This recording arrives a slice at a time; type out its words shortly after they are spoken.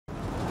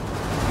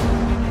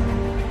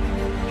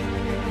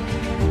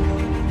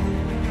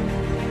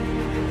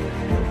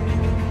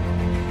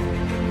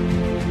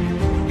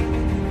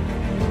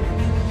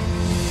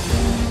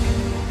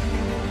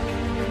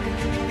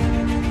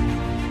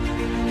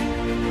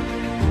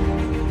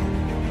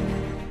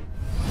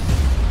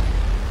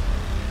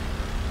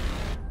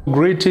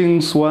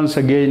Greetings once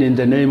again in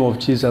the name of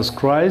Jesus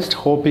Christ,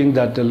 hoping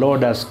that the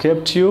Lord has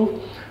kept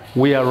you.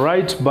 We are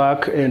right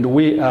back and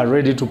we are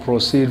ready to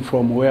proceed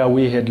from where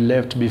we had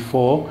left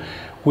before.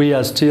 We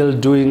are still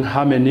doing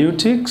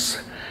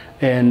hermeneutics,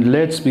 and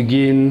let's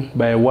begin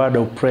by a word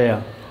of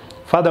prayer.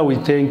 Father, we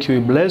thank you,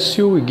 we bless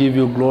you, we give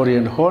you glory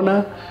and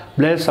honor.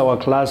 Bless our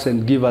class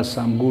and give us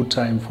some good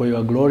time for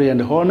your glory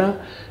and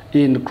honor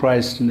in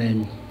Christ's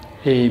name.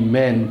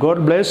 Amen.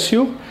 God bless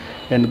you.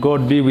 And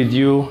God be with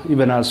you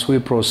even as we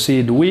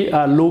proceed. We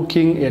are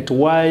looking at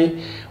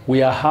why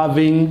we are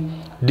having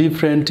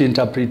different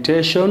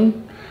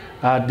interpretation.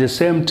 At the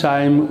same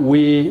time,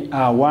 we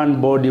are one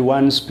body,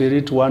 one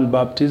spirit, one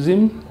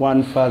baptism,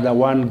 one Father,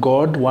 one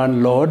God,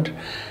 one Lord.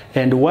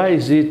 And why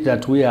is it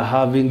that we are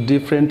having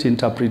different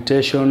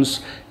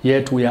interpretations,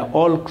 yet we are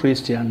all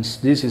Christians?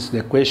 This is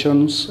the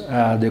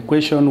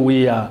question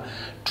we are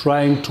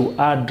trying to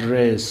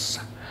address.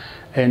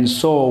 And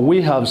so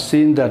we have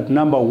seen that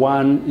number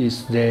one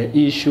is the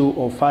issue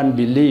of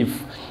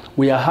unbelief.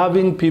 We are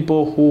having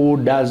people who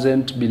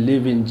doesn't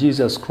believe in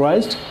Jesus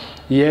Christ,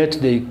 yet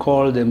they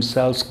call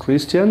themselves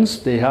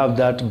Christians. They have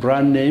that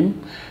brand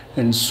name,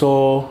 and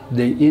so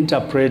they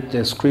interpret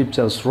the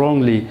scriptures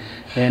wrongly.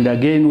 And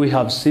again, we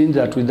have seen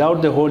that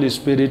without the Holy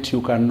Spirit,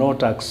 you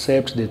cannot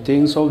accept the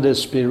things of the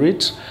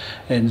Spirit.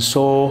 And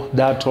so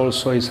that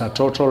also is a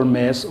total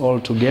mess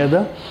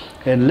altogether.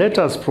 And let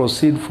us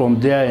proceed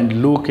from there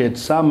and look at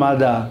some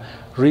other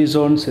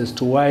reasons as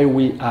to why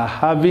we are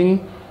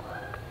having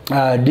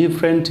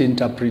different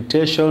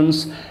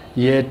interpretations,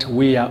 yet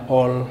we are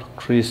all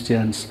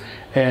Christians.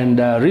 And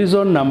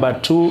reason number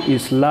two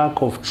is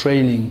lack of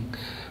training.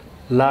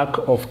 Lack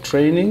of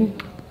training.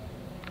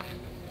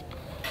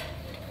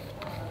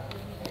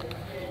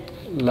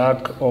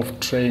 Lack of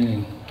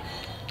training.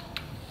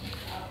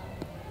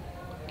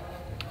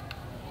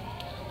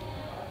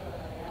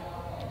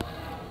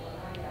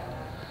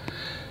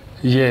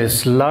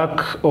 Yes,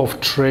 lack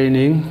of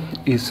training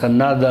is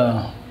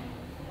another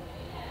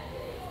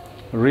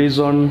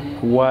reason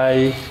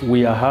why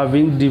we are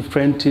having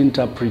different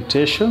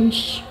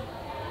interpretations.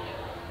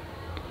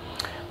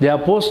 The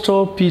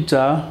Apostle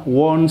Peter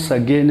warns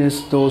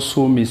against those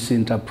who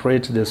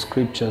misinterpret the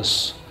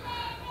scriptures.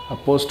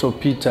 Apostle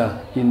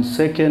Peter in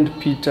 2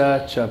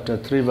 Peter chapter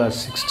 3 verse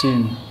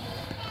 16.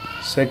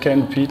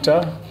 2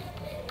 Peter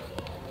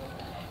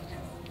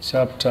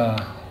chapter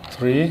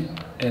 3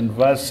 and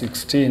verse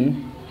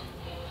 16.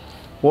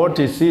 What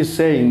is he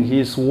saying? He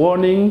is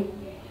warning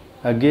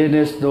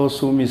against those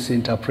who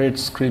misinterpret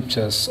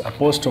scriptures.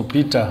 Apostle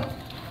Peter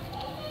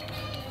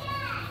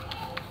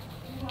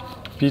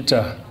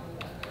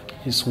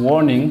is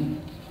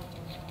warning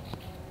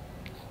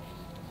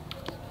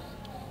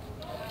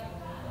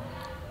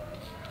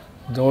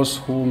those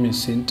who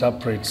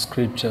misinterpret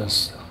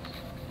scriptures.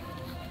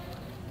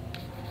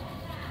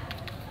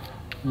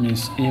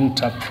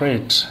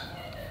 Misinterpret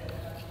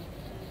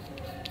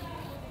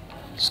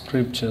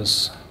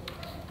scriptures.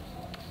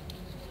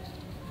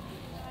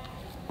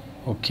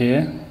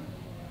 Okay.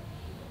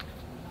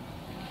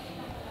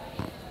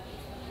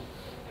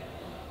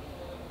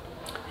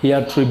 He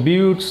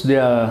attributes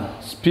their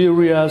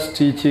spurious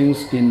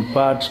teachings in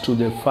part to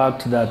the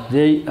fact that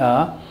they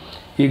are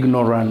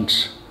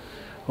ignorant.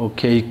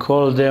 Okay, he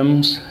calls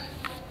them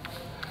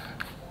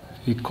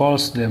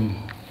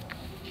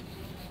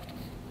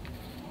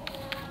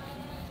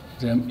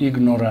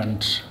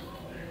ignorant.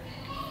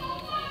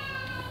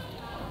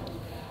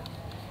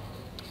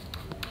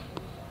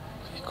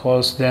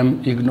 Calls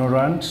them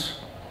ignorant.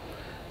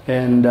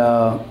 And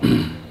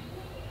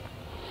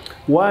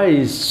why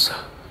is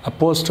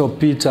Apostle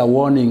Peter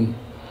warning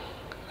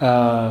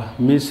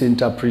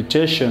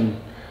misinterpretation?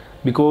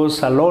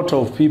 Because a lot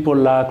of people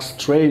lack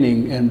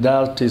training, and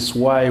that is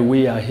why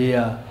we are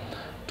here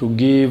to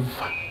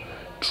give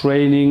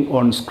training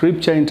on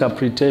scripture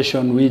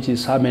interpretation, which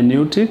is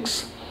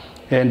hermeneutics,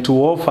 and to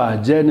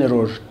offer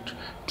general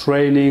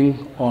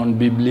training on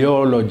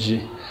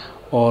bibliology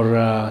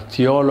or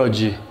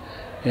theology.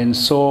 And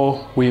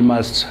so we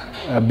must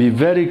be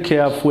very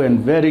careful and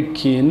very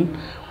keen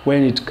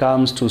when it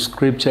comes to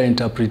scripture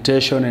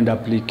interpretation and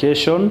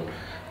application,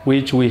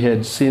 which we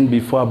had seen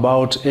before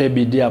about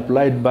ABD,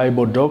 Applied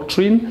Bible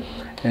Doctrine,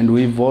 and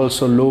we've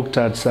also looked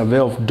at Survey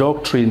of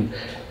Doctrine.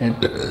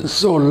 And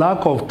so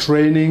lack of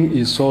training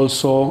is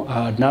also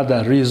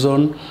another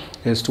reason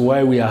as to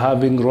why we are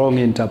having wrong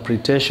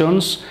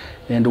interpretations,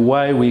 and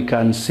why we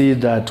can see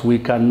that we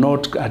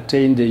cannot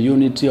attain the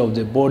unity of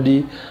the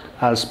body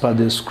as per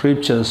the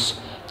scriptures.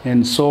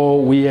 And so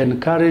we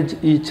encourage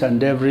each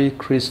and every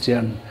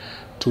Christian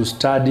to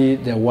study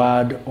the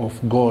Word of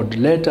God.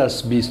 Let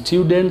us be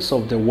students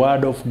of the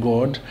Word of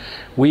God.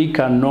 We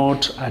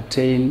cannot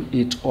attain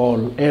it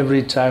all.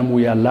 Every time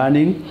we are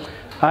learning,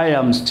 I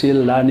am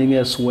still learning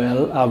as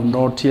well. I've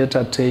not yet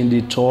attained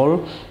it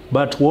all.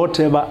 But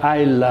whatever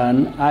I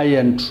learn, I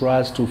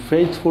entrust to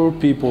faithful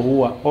people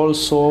who are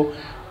also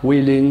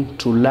willing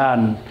to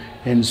learn.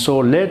 And so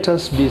let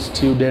us be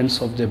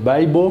students of the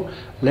Bible.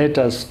 Let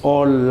us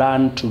all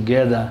learn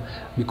together,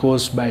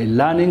 because by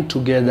learning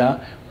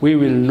together, We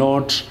will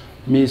not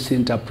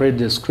misinterpret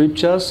the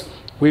scriptures.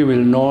 We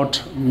will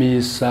not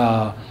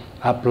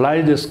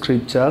misapply the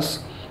scriptures,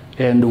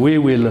 and we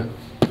will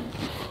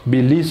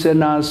be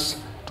listeners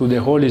to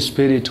the Holy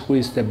Spirit, who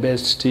is the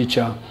best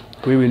teacher.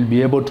 We will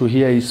be able to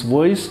hear his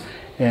voice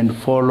and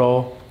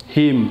follow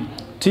him.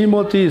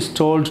 Timothy is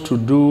told to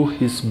do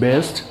his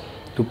best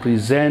to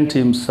present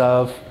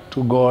himself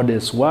to God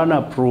as one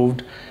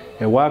approved,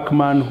 a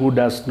workman who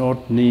does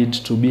not need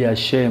to be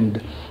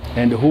ashamed,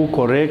 and who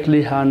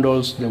correctly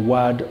handles the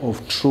word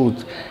of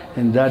truth.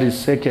 And that is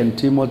 2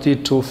 Timothy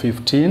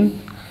 2:15.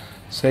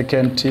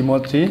 2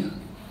 Timothy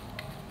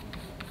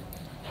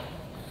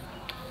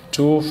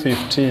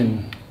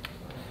 2:15.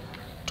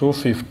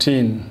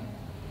 2:15.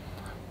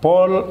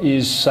 Paul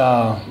is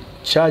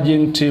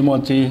charging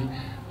Timothy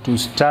to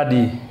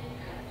study.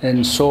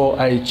 And so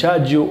I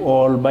charge you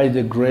all by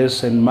the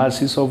grace and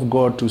mercies of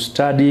God to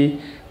study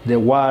the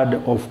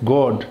word of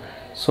God,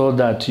 so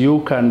that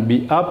you can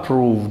be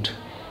approved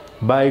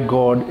by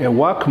God, a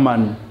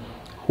workman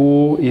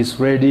who is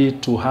ready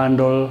to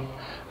handle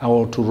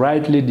or to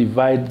rightly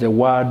divide the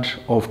word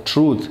of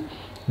truth.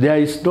 There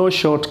is no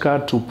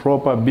shortcut to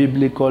proper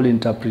biblical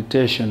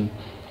interpretation.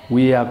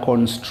 We are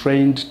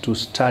constrained to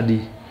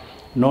study.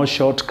 No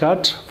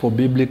shortcut for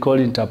biblical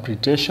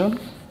interpretation.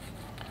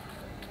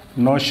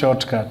 No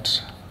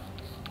shortcut.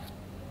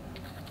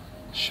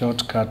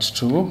 Shortcut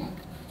to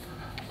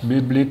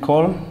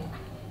biblical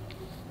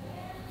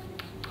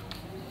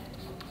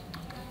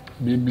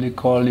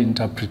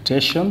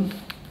interpretation.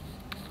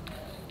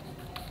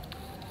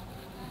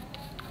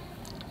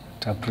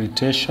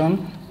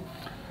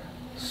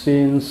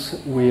 Since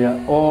we are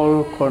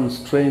all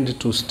constrained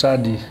to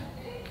study.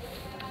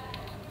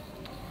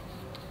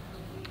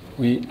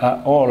 We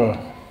are all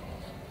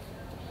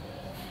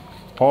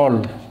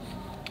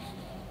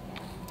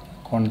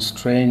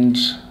constrained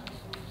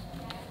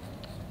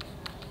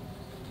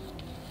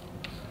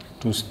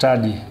to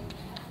study.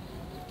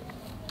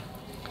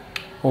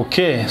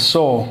 Okay,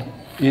 so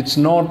it's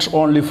not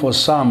only for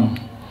some,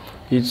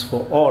 it's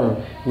for all.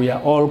 We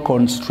are all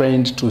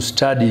constrained to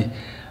study.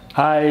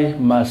 I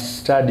must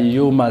study,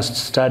 you must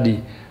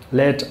study.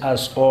 Let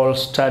us all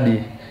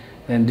study.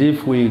 And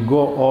if we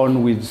go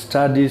on with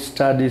studies,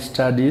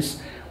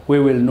 we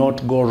will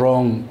not go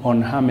wrong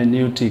on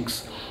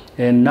hermeneutics.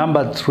 And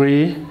number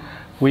 3,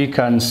 we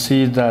can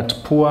see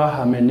that poor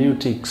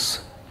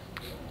hermeneutics.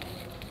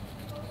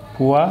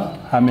 Poor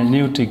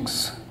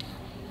hermeneutics.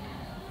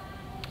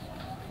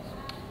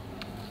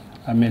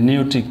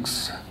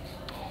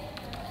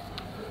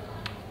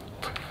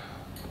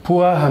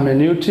 Poor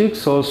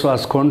hermeneutics also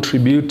has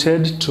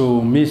contributed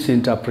to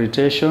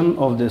misinterpretation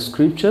of the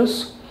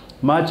scriptures.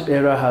 Much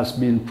error has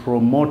been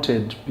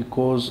promoted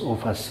because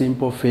of a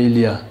simple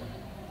failure.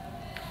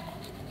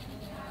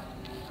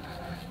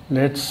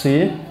 Let's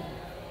see.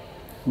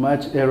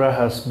 Much error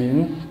has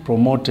been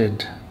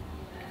promoted.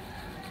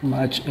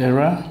 Much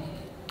error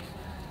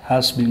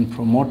has been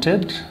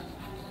promoted.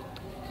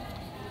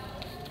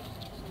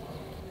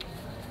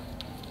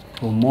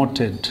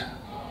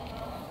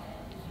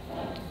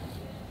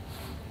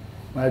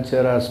 Much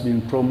error has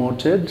been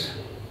promoted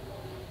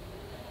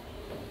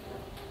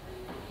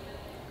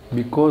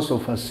because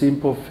of a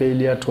simple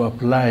failure to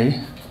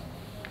apply.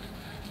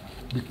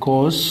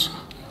 Because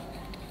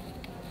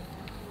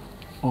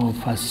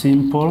of a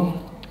simple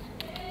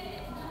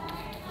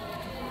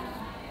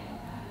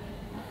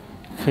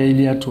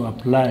failure to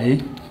apply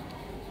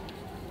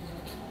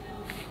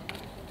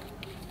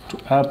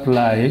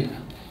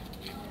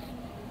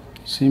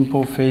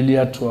simple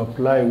failure to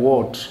apply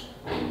what?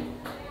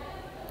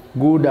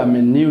 Good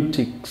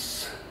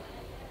hermeneutics.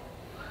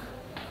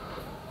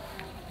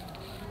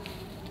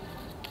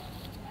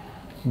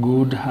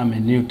 Good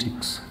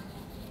hermeneutics.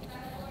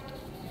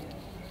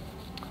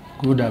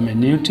 Good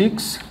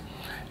hermeneutics.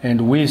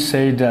 And we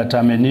say that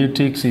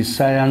hermeneutics is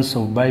science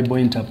of Bible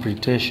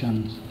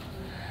interpretation.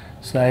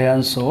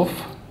 Science of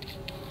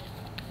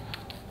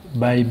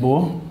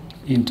Bible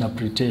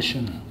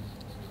interpretation.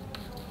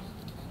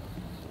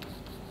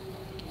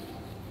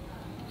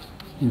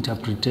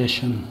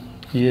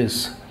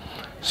 Yes.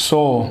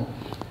 So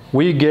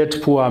we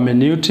get poor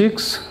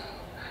hermeneutics,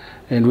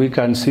 and we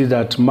can see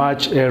that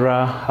much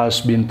error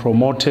has been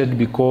promoted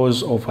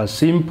because of a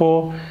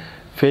simple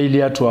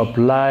failure to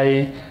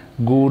apply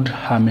good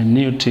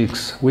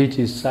hermeneutics, which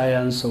is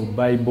science of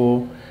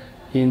Bible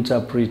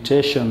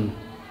interpretation.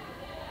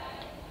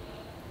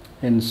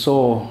 And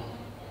so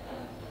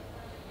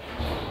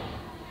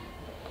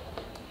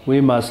we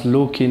must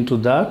look into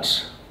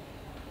that,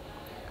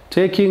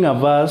 taking a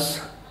verse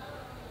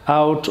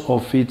out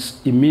of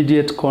its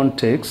immediate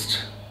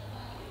context,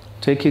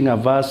 taking a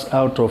verse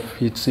out of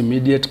its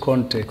immediate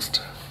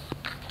context,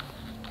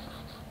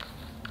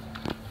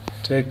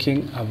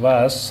 taking a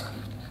verse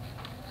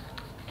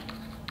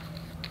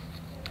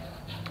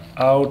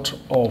out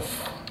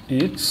of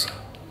its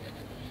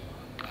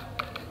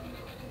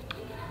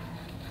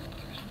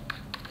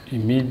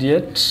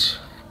immediate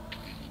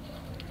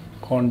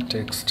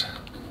context.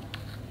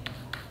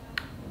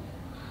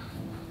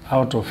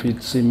 out of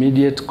its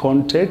immediate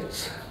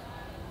context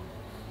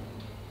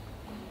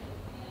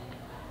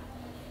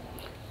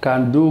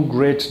can do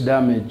great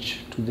damage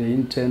to the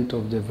intent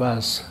of the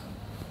verse.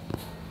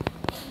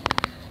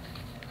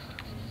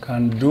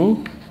 Can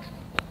do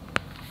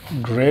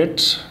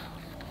great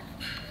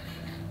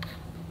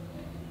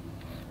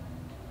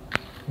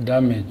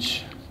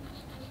damage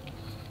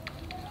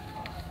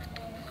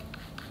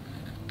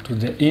to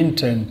the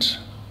intent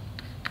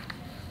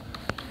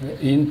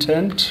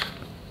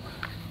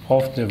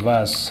of the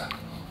verse.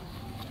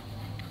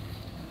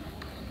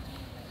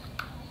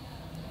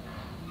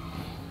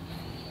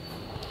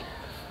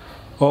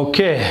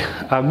 Okay,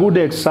 a good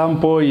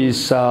example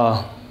is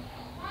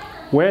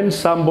when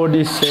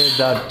somebody said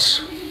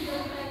that,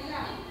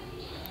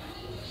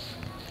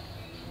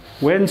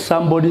 when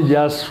somebody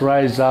just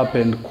rise up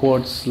and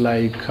quotes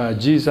like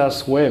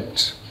Jesus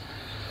wept.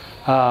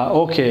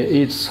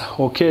 Okay, it's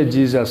okay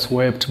Jesus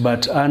wept,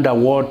 but under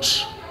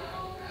what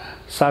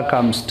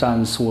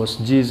circumstance was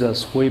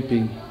Jesus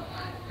weeping,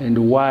 and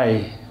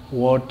why?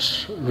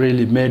 What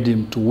really made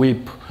him to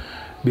weep?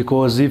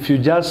 Because if you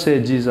just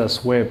say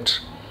Jesus wept,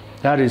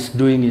 that is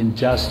doing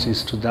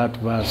injustice to that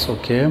verse,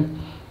 okay?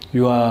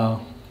 You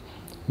are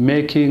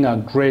making a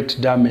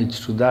great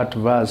damage to that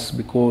verse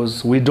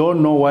because we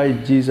don't know why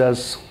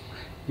Jesus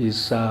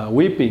is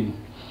weeping.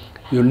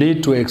 You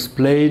need to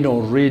explain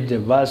or read the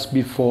verse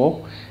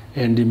before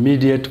and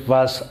immediate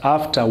verse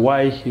after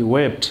why he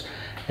wept.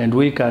 And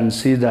we can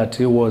see that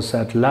he was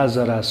at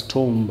Lazarus'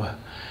 tomb.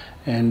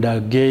 And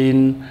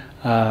again,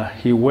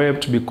 he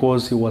wept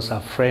because he was a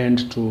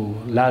friend to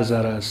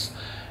Lazarus.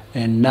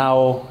 And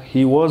now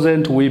he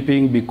wasn't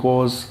weeping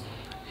because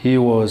he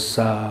was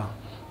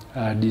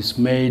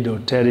dismayed or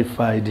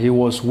terrified. He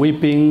was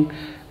weeping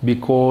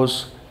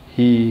because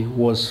he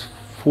was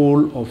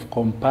full of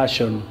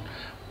compassion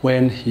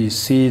when he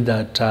see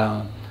that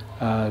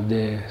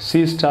the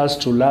sisters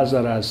to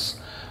Lazarus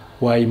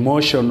were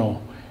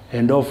emotional,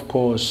 and of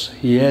course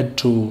he had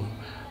to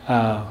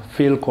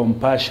feel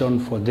compassion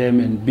for them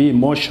and be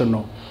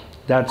emotional.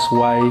 That's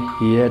why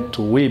he had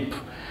to weep.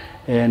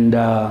 And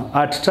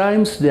at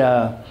times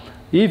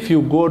if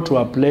you go to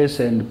a place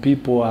and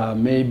people are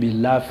maybe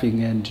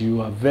laughing and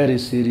you are very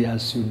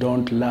serious, you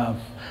don't laugh,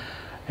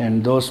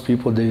 and those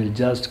people, they will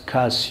just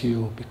curse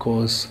you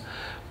because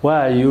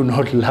why are you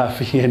not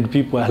laughing and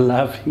people are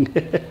laughing?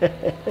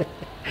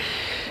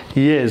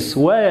 Yes,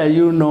 why are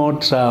you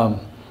not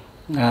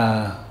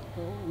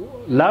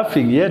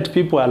laughing yet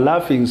people are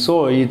laughing?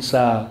 So it's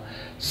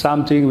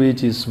something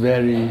which is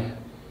very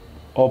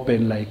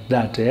open like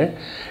that.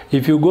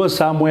 If you go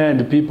somewhere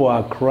and people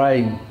are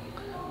crying,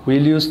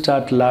 will you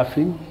start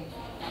laughing?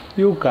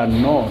 You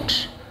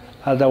cannot.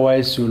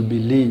 Otherwise, you'll be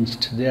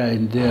lynched there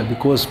and there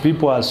because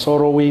people are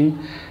sorrowing,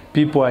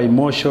 people are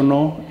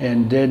emotional,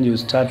 and then you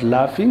start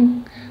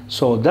laughing.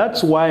 So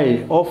that's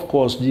why, of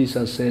course,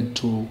 Jesus said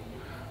to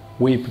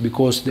weep,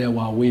 because they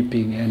were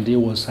weeping and he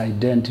was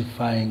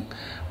identifying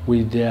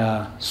with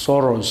their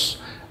sorrows.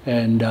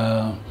 And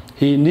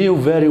he knew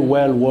very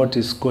well what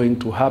is going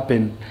to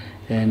happen.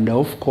 And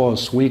of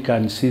course, we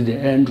can see the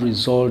end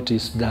result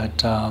is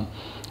that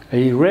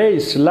he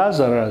raised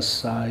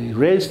Lazarus, he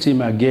raised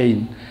him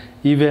again,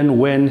 even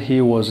when he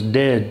was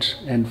dead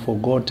and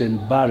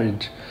forgotten,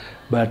 buried.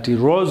 But he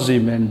rose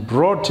him and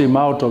brought him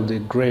out of the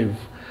grave,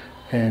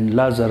 and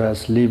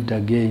Lazarus lived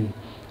again.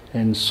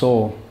 And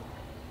so,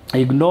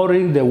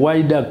 ignoring the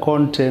wider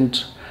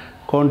context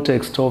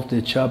of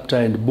the chapter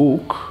and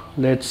book,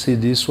 let's see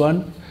this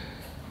one.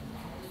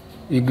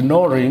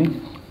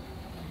 Ignoring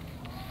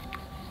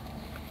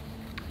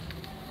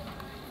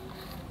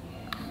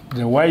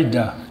the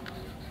wider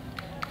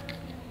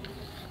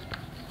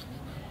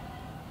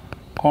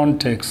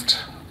context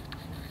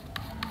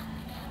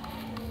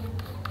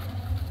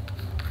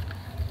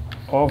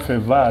of a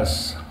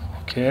verse,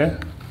 okay?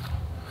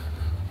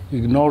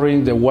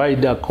 Ignoring the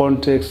wider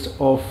context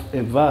of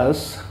a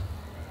verse,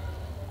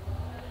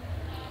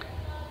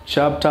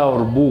 chapter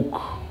or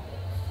book.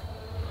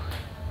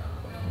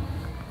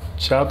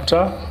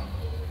 Chapter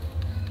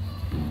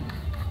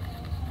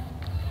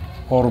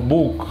or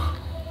book.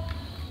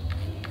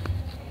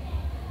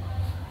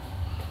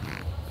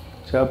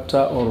 Chapter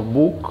or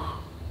book.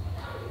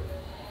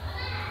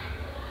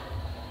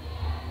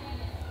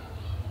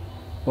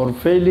 Or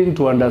failing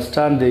to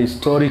understand the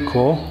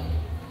historical,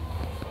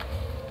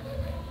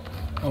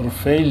 or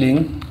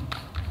failing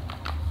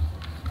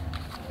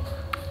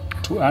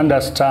to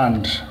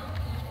understand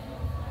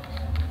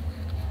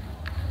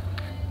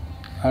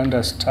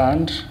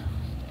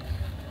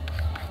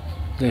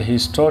the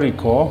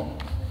historical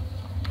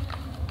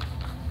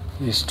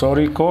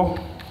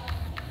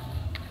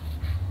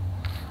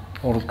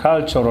or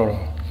cultural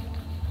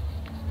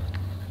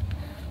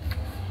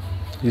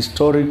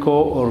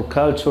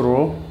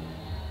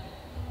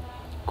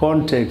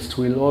context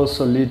will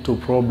also lead to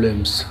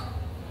problems.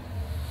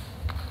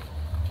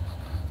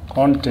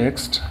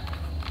 Context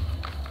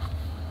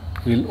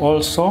will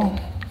also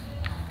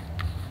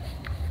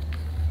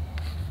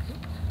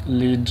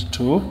lead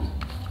to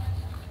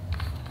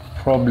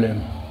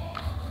problem.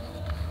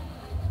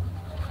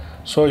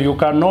 So you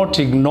cannot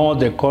ignore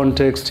the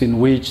context in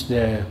which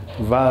the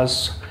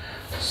verse,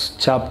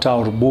 chapter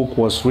or book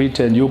was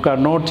written. You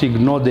cannot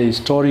ignore the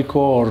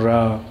historical or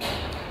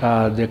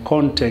the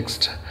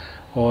context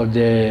or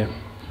the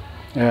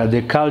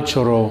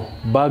cultural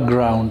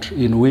background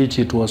in which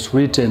it was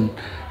written.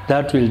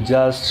 That will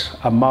just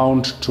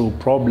amount to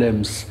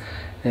problems,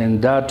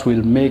 and that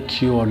will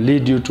make you or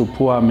lead you to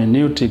poor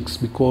hermeneutics,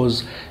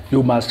 because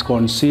you must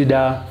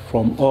consider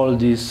from all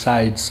these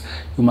sides.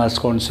 You must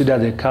consider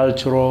the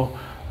cultural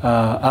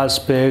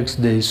aspects,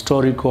 the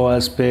historical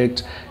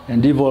aspect,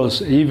 and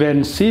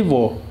even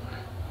civil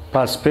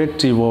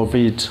perspective of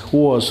it, who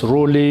was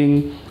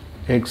ruling,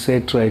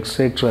 etc.,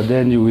 etc.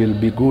 Then you will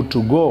be good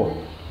to go.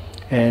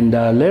 And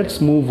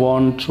let's move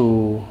on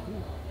to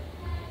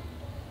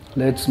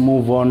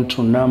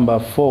number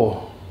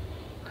 4.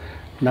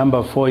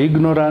 Number 4,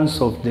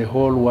 ignorance of the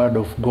whole word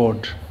of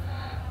God.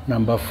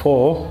 Number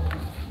 4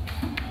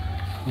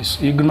 is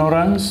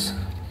ignorance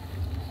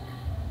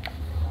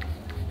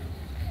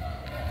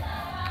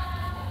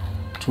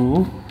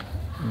to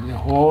the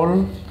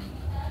whole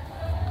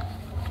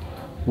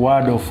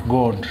word of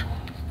God.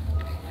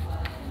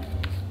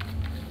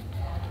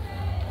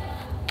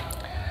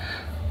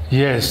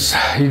 Yes,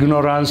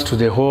 ignorance to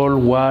the whole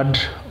word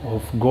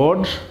of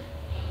God.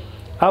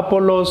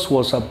 Apollos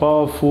was a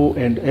powerful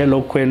and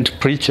eloquent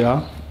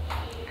preacher,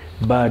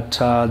 but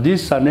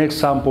this is an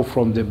example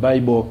from the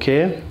Bible,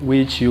 okay,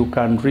 which you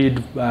can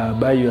read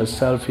by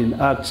yourself in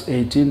Acts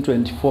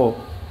 18:24.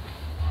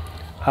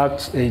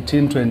 Acts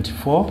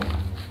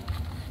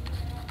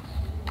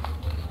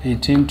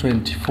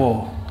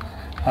 18:24.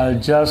 I'll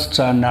just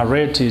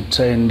narrate it,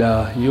 and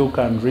you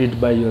can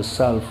read by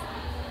yourself.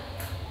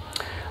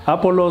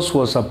 Apollos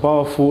was a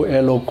powerful,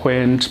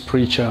 eloquent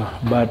preacher,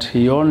 but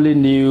he only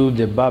knew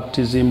the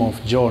baptism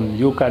of John.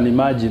 You can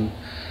imagine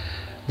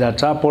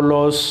that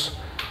Apollos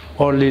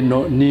only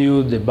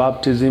knew the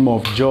baptism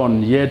of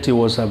John, yet he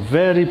was a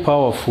very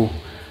powerful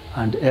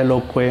and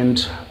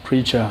eloquent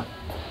preacher.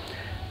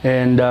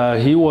 And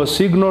he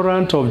was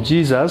ignorant of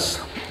Jesus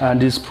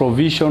and his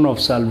provision of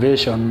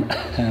salvation.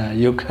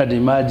 You can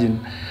imagine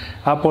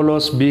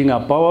Apollos being a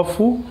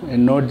powerful,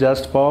 and not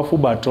just powerful,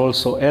 but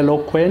also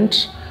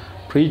eloquent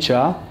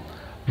preacher,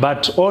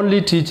 but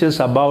only teaches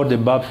about the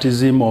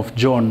baptism of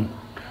John.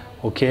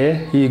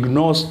 Okay, he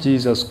ignores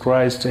Jesus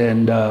Christ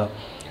and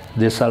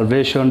the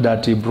salvation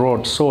that he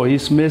brought. So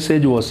his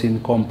message was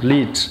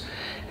incomplete.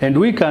 And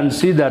we can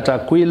see that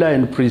Aquila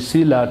and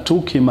Priscilla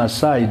took him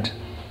aside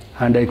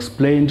and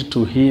explained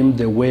to him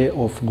the way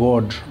of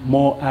God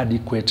more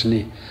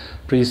adequately.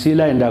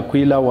 Priscilla and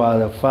Aquila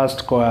were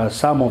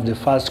some of the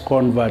first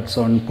converts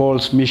on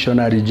Paul's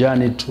missionary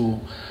journey to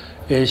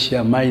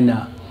Asia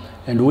Minor.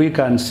 And we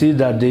can see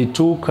that they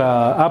took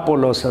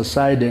Apollos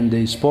aside and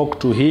they spoke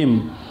to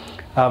him.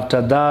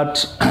 After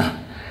that,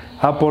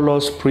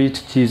 Apollos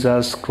preached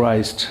Jesus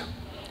Christ.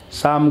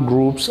 Some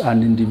groups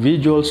and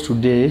individuals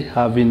today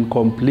have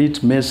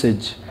incomplete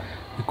message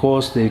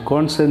because they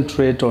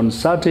concentrate on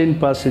certain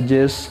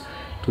passages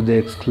to the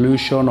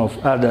exclusion of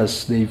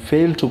others. They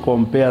fail to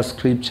compare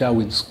Scripture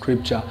with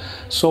Scripture.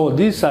 So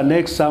this is an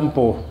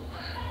example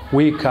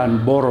we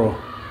can borrow,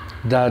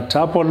 that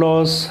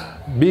Apollos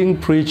being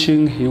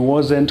preaching, he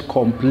wasn't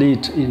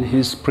complete in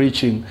his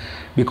preaching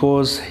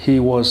because he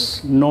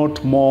was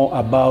not more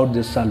about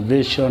the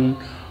salvation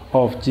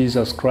of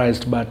Jesus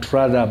Christ, but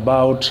rather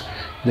about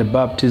the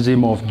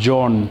baptism of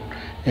John.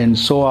 And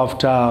so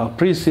after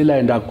Priscilla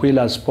and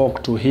Aquila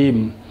spoke to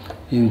him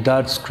in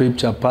that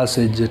scripture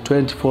passage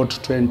 24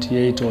 to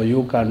 28, or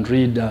you can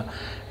read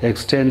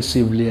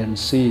extensively and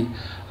see,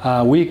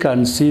 we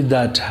can see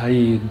that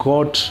he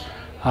got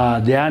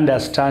the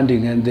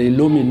understanding and the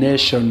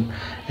illumination,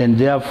 and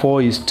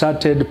therefore he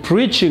started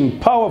preaching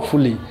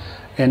powerfully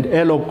and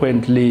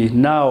eloquently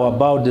now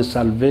about the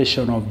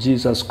salvation of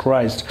Jesus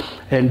Christ.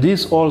 And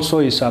this also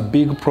is a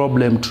big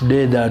problem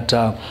today, that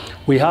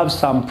we have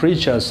some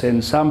preachers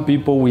and some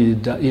people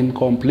with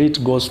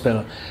incomplete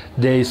gospel.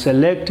 They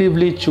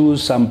selectively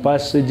choose some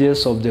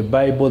passages of the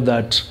Bible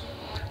that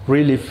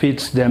really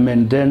fits them,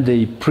 and then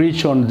they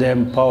preach on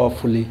them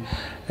powerfully,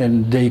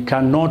 and they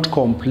cannot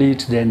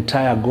complete the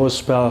entire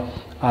gospel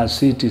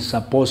as it is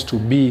supposed to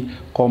be,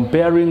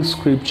 comparing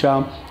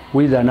scripture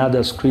with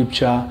another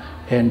scripture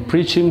and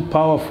preaching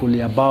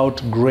powerfully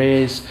about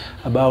grace,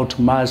 about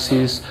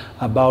mercies,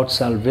 about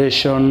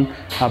salvation,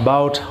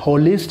 about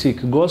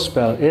holistic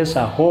gospel as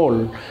a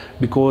whole,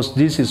 because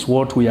this is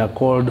what we are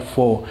called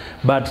for.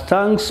 But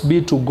thanks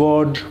be to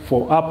God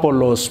for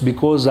Apollos,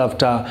 because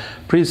after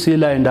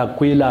Priscilla and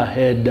Aquila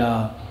had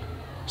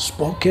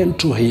spoken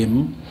to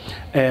him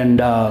and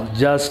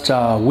just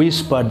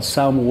whispered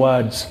some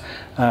words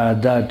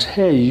that,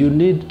 hey, you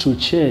need to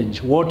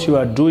change. What you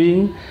are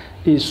doing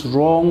is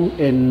wrong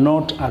and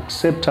not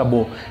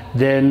acceptable.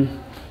 Then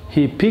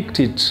he picked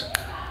it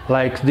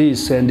like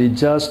this and he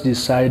just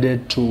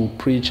decided to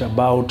preach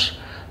about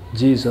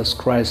Jesus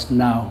Christ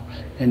now.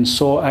 And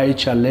so I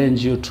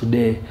challenge you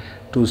today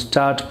to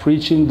start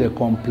preaching the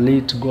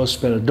complete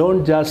gospel.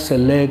 Don't just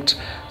select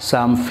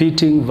some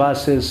fitting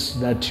verses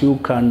that you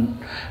can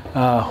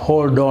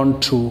hold on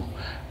to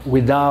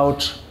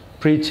without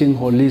preaching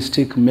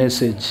holistic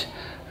message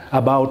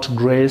about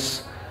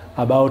grace,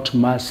 about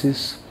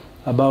mercies,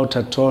 about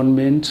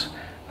atonement,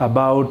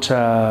 about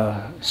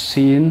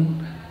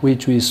sin,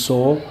 which we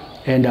saw,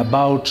 and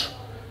about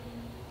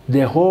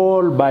the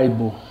whole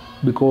Bible,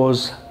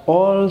 because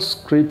all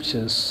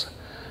scriptures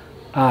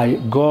are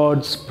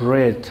God's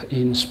breath,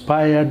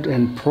 inspired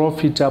and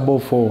profitable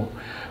for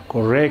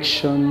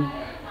correction,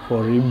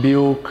 for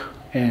rebuke,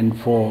 and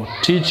for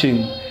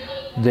teaching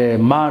the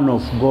man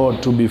of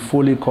God to be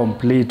fully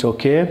complete,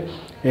 okay?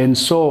 And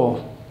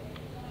so,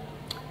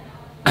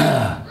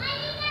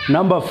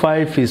 number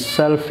 5 is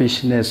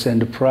selfishness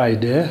and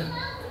pride.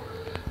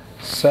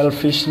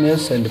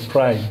 Selfishness and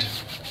pride.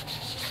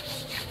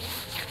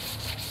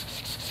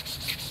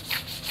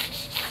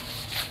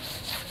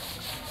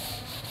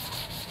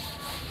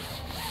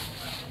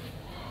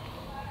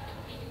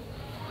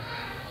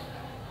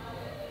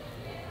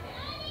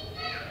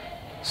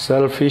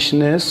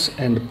 Selfishness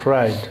and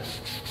pride.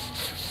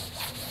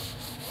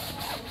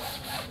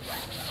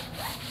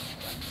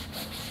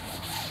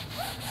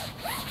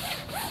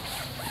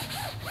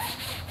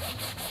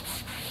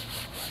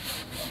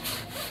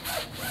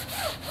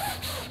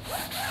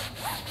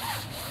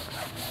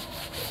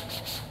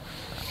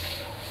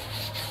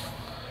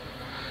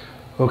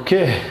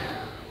 Okay,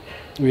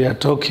 we are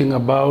talking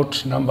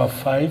about number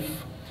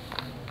 5,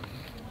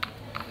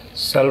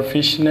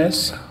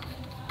 selfishness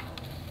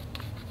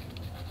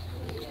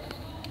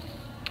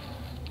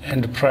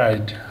and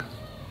pride.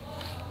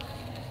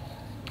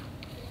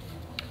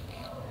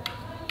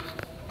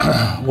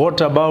 What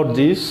about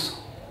this?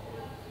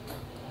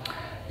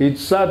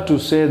 It's sad to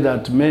say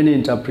that many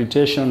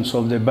interpretations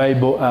of the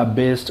Bible are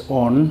based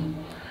on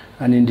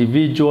an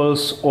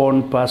individual's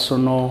own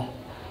personal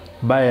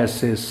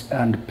biases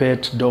and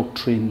pet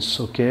doctrines,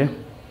 okay?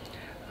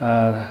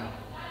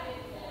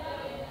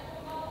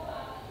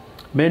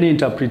 Many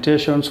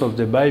interpretations of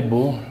the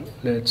Bible,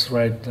 let's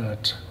write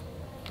that.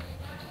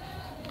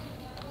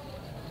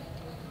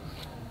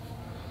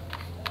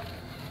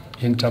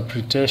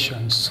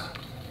 Interpretations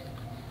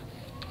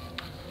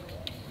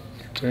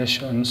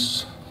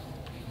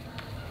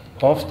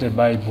of the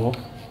Bible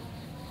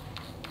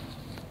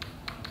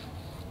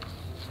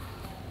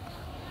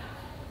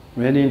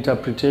Many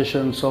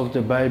interpretations of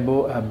the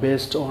Bible are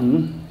based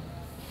on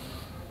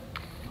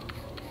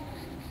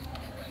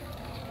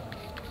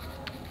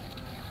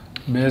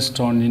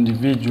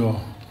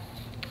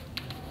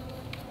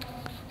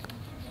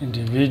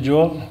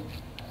individual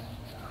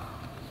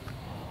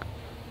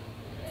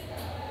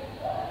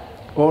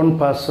own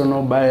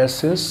personal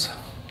biases,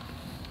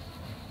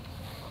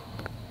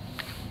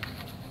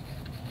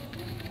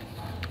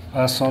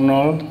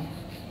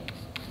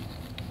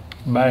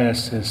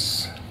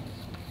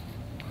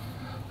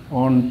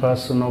 own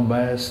personal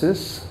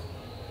biases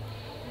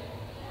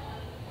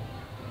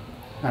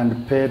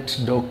and pet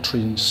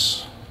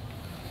doctrines.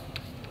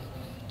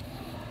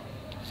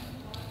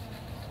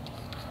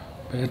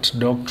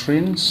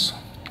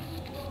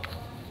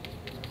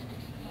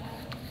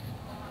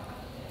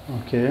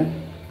 Okay.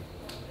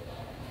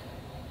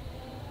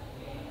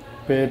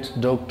 Pet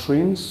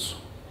doctrines.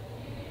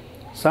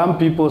 Some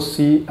people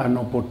see an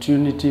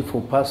opportunity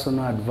for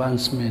personal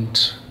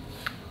advancement.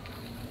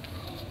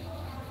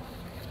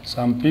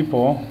 Some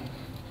people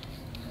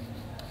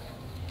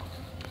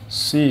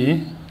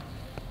see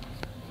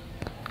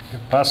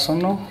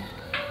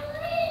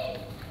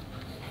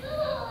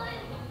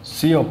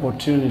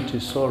opportunity,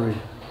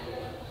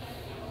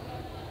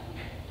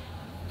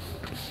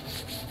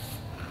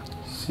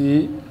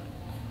 see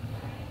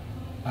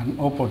an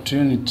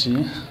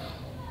opportunity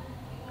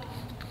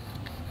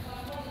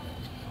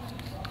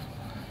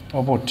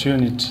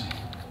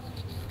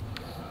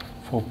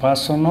for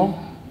personal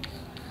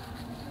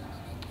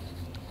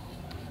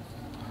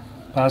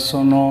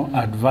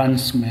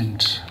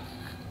advancement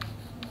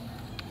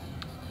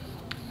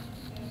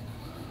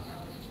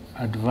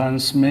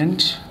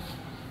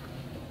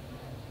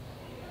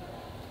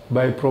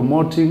by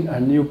promoting a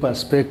new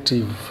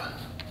perspective.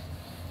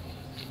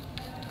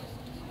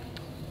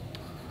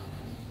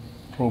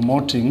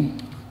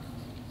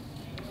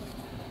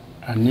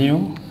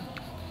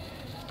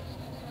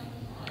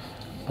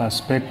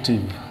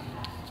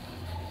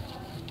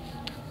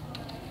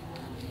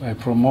 By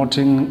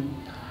promoting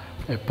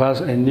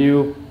a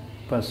new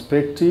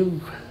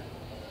perspective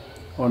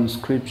on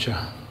Scripture.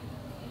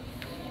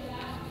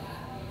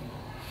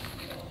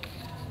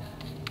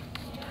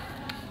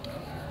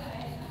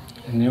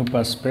 A new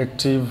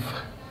perspective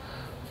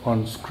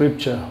on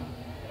Scripture.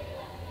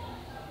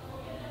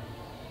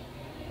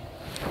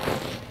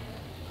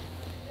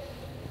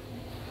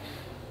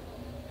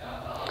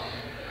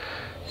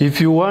 If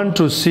you want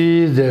to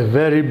see the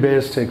very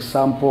best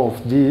example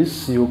of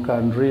this, you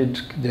can read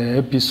the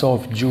epistle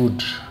of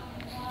Jude.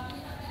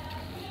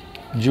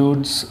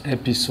 Jude's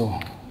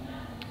epistle.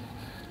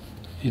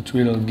 It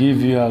will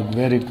give you a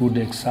very good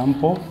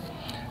example.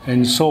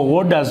 And so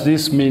what does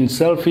this mean?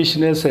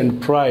 Selfishness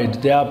and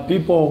pride. There are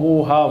people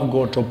who have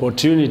got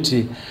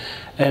opportunity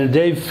and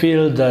they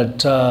feel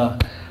that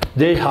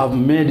they have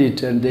made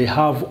it and they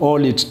have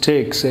all it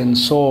takes. And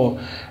so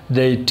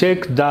they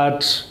take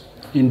that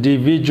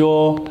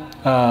individual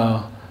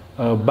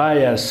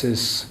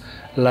biases,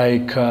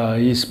 like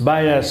his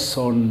bias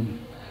on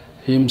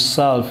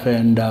himself,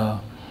 and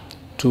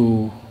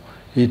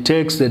he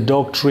takes the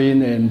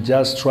doctrine and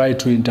just try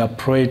to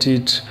interpret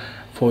it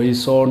for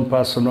his own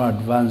personal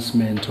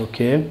advancement,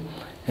 okay?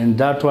 And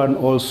that one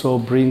also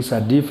brings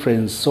a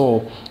difference.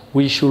 So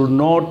we should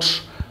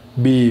not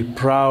be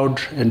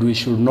proud and we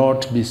should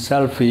not be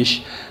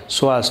selfish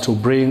so as to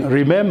bring,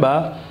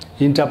 remember,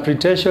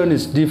 interpretation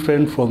is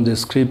different from the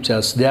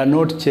scriptures. They are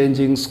not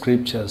changing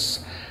scriptures.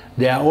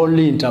 They are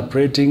only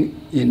interpreting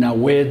in a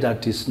way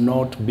that is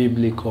not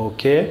biblical,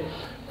 okay?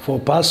 For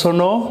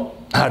personal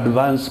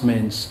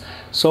advancements.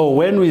 So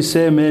when we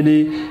say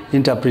many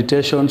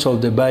interpretations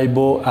of the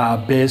Bible are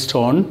based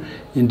on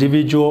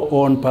individual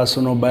own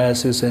personal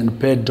biases and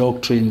pet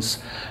doctrines,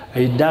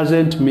 it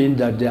doesn't mean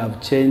that they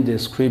have changed the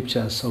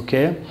scriptures,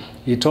 okay?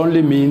 It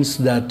only means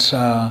that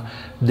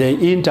they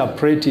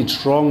interpret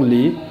it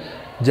wrongly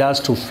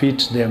just to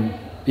fit them.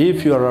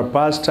 If you are a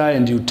pastor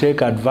and you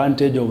take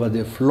advantage over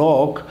the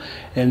flock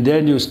and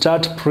then you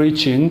start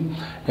preaching,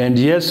 and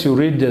yes, you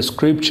read the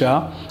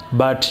scripture,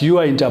 but you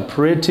are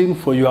interpreting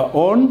for your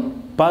own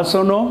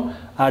personal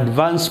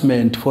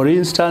advancement. For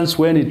instance,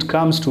 when it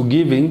comes to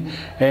giving,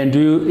 and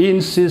you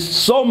insist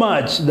so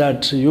much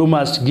that you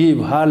must give,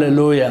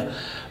 hallelujah,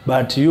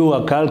 but you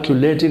are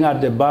calculating at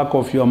the back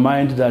of your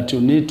mind that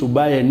you need to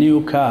buy a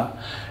new car.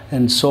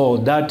 And so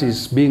that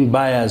is being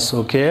biased,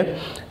 okay?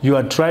 You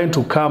are trying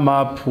to come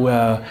up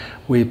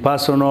with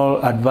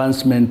personal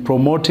advancement,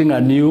 promoting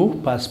a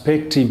new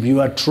perspective.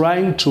 You are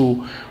trying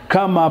to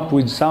come up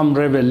with some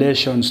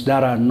revelations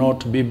that are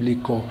not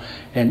biblical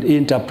and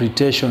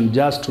interpretation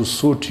just to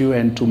suit you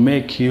and to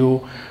make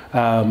you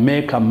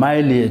make a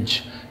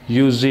mileage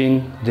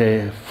using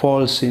the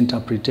false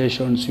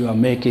interpretations you are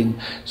making.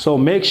 So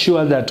make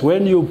sure that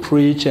when you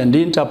preach and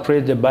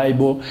interpret the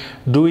Bible,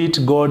 do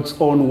it God's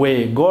own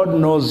way. God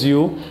knows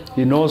you.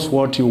 He knows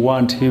what you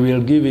want. He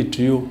will give it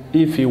to you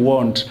if He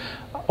wants.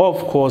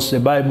 Of course, the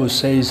Bible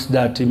says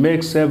that He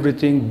makes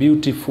everything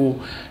beautiful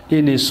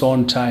in His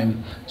own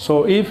time.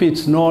 So if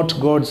it's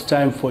not God's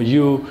time for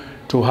you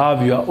to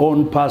have your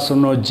own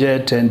personal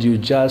jet and you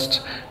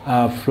just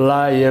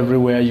fly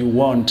everywhere you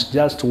want,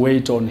 just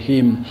wait on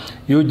Him.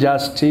 You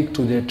just stick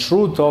to the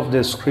truth of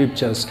the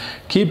scriptures.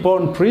 Keep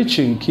on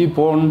preaching, keep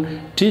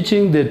on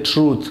teaching the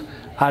truth.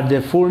 At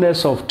the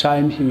fullness of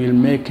time, He will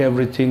make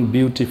everything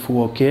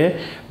beautiful,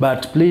 okay?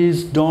 But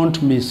please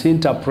don't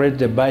misinterpret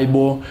the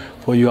Bible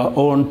for your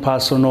own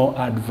personal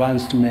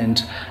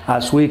advancement.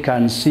 As we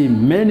can see,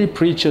 many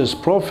preachers,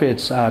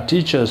 prophets,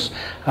 teachers,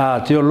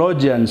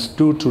 theologians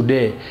do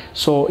today.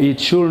 So it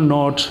should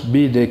not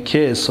be the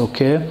case,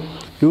 okay?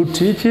 You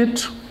teach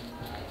it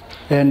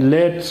and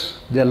let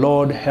the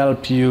Lord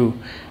help you,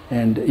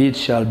 and it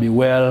shall be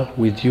well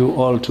with you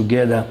all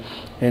together.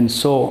 And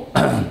so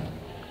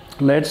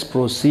let's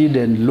proceed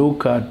and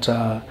look at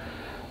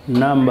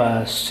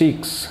number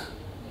 6.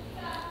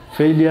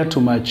 Failure to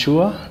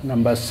mature.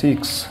 Number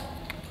 6.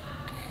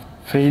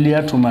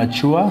 Failure to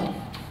mature.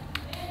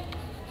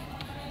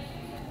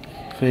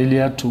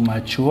 Failure to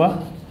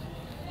mature.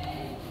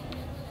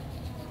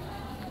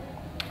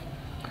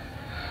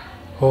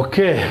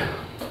 Okay.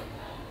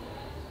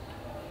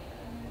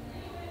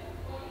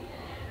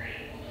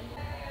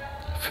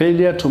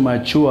 Failure to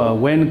mature.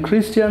 When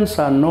Christians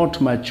are not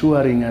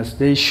maturing as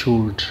they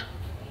should,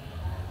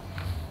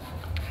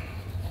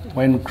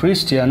 when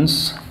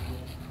Christians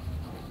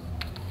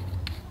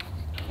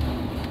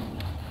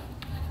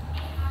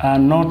are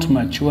not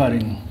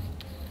maturing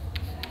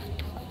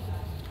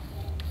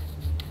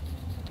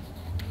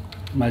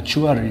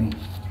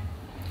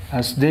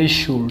as they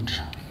should,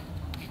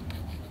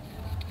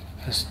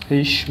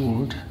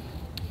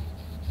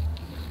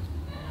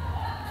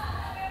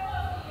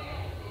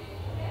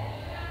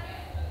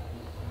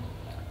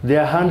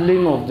 their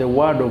handling of the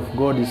Word of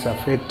God is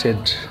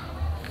affected.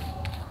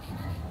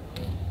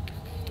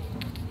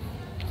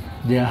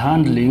 Their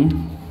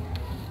handling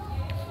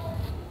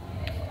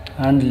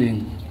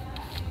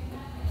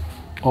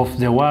of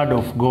the Word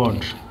of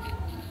God,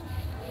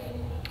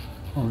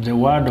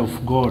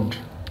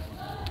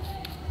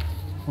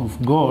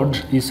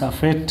 is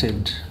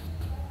affected.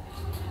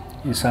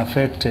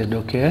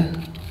 Okay?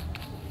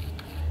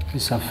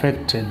 Is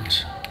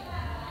affected.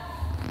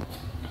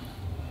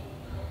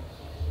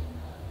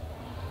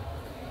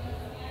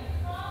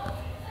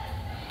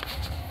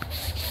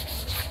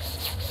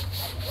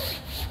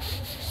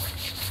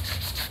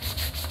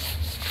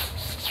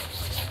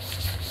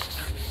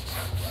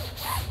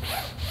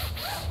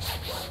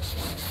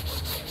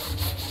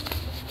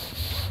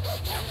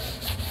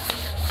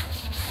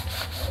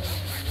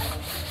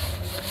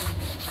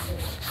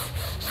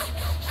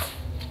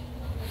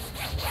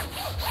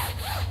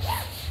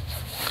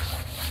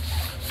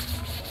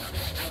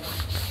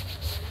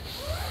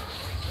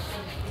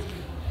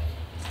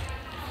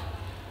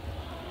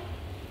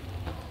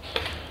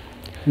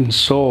 And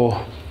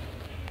so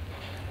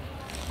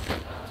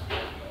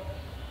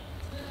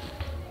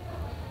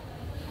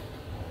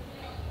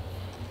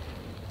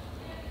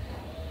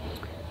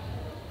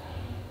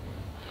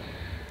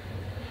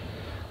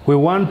we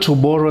want to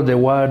borrow the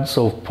words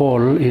of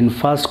Paul in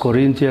 1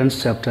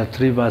 Corinthians chapter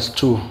 3 verse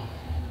 2.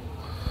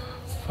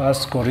 1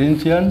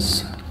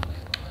 Corinthians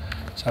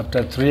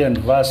chapter 3 and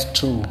verse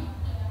 2.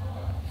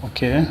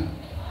 Okay.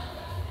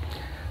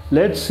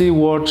 Let's see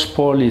what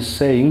Paul is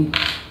saying.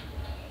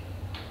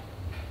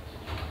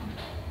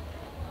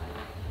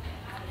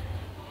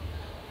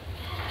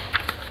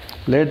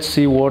 Let's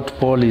see what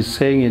Paul is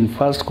saying in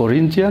 1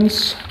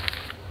 Corinthians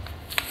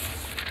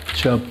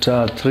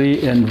chapter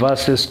 3 and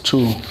verses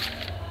 2.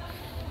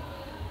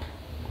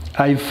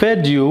 I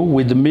fed you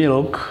with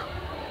milk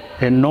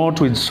and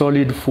not with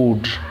solid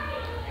food,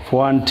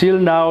 for until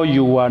now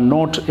you were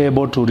not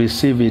able to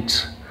receive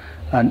it,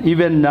 and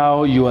even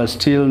now you are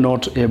still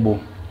not able,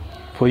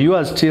 for you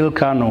are still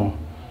carnal.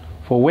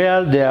 For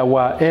where there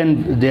are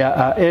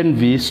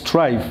envy,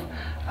 strife,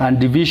 and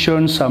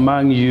divisions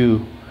among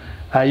you,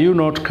 are you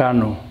not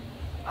carnal,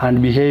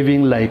 and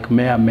behaving like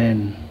mere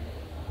men?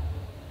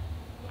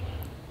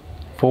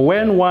 For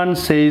when one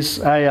says,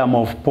 I am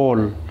of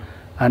Paul,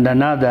 and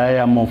another, I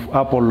am of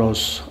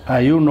Apollos,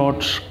 are you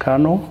not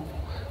carnal?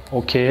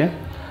 Okay.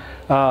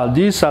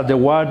 These are the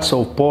words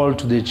of Paul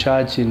to the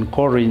church in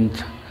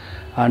Corinth.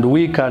 And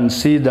we can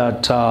see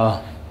that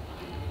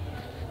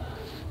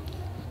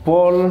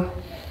Paul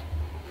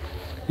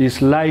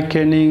is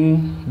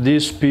likening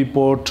these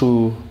people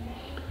to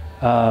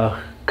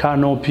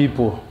carnal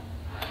people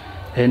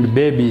and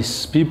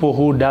babies, people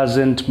who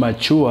doesn't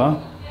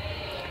mature.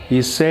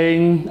 He's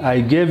saying,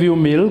 I gave you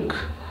milk,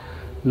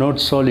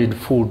 not solid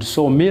food.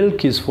 So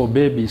milk is for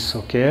babies,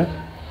 okay?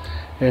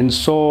 And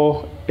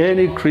so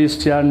any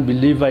Christian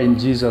believer in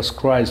Jesus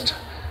Christ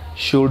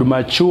should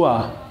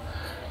mature.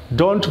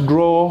 Don't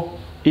grow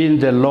in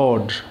the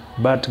Lord,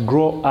 but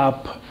grow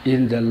up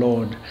in the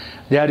Lord.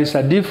 There is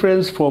a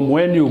difference from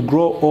when you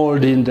grow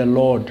old in the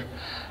Lord.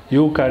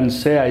 You can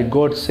say, I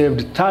got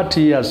saved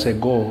 30 years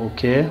ago,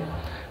 okay?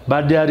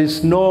 But there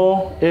is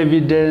no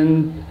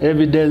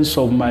evidence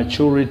of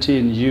maturity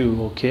in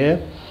you,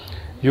 okay?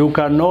 You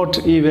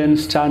cannot even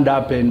stand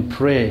up and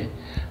pray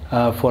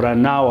for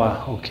an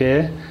hour,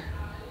 okay?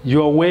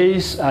 Your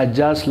ways are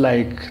just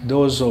like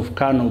those of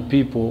carnal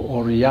people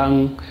or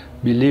young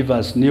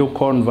believers, new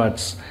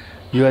converts.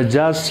 You are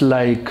just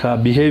like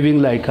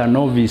behaving like a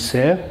novice,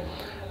 eh?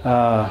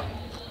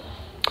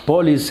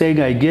 Paul is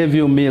saying, I gave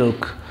you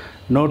milk,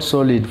 not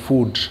solid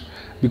food.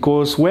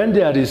 Because when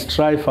there is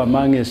strife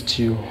amongst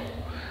you,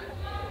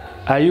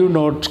 are you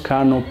not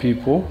carnal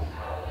people?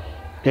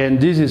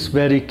 And this is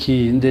very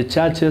key. In the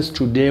churches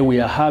today, we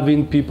are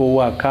having people who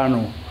are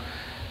carnal,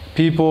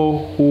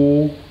 people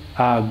who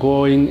are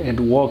going and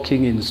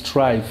walking in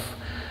strife,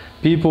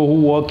 people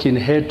who walk in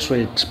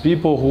hatred,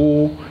 people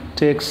who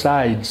take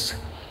sides.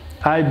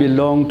 I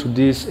belong to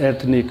this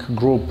ethnic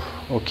group,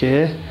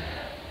 okay?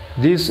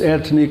 This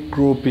ethnic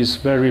group is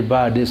very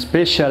bad,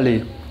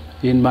 especially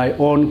in my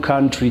own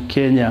country,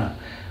 Kenya,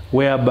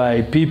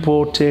 whereby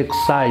people take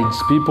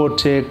sides, people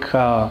take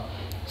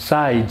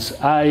sides.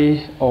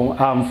 I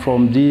am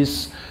from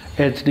this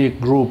ethnic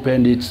group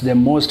and it's the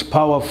most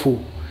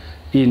powerful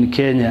in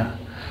Kenya.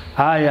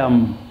 I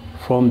am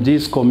from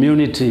this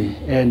community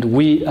and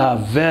we are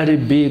very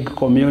big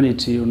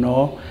community, you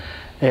know.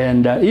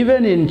 And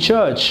even in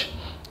church,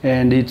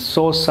 and it's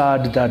so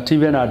sad that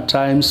even at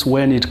times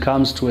when it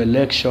comes to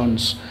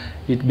elections,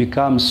 it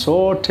becomes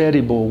so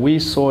terrible. We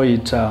saw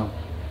it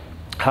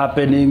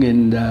happening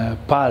in the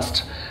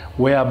past,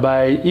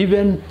 whereby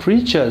even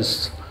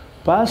preachers,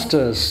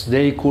 pastors,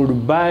 they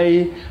could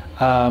buy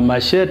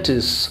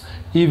machetes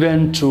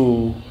even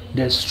to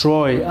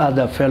destroy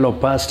other fellow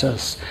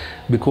pastors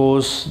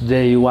because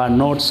they were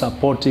not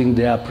supporting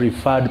their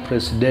preferred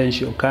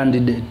presidential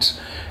candidate.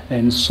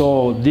 And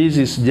so this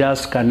is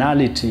just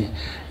carnality.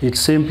 It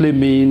simply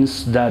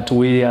means that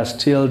we are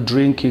still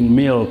drinking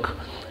milk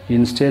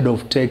instead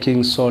of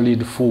taking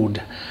solid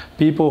food.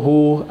 People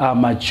who are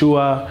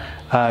mature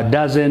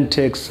doesn't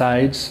take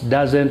sides,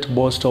 doesn't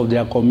boast of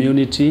their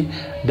community,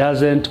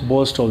 doesn't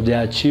boast of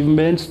their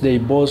achievements. They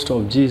boast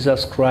of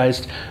Jesus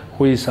Christ,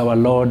 who is our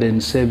Lord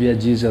and Savior,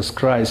 Jesus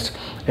Christ.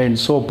 And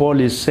so Paul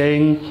is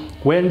saying,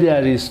 when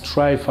there is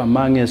strife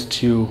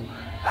amongst you,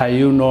 are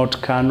you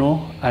not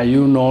carnal? Are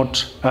you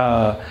not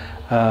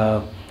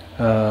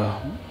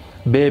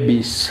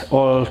babies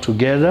all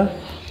together?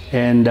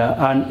 And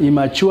an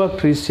immature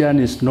Christian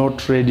is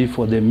not ready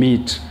for the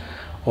meat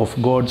of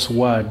God's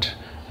word.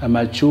 An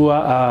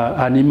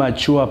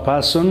immature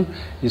person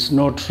is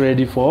not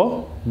ready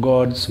for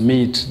God's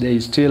meat. They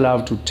still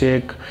have to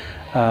take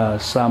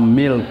some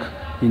milk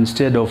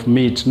instead of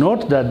meat.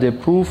 Note that the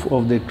proof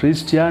of the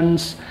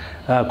Corinthians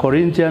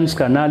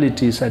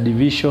carnality is a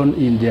division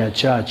in their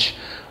church.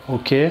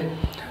 Okay?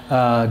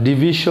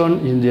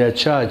 Division in their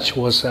church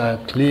was a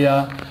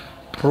clear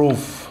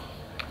proof.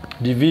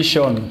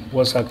 Division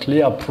was a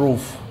clear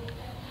proof.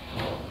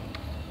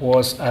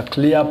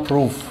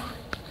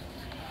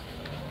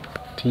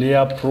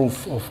 Clear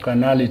proof of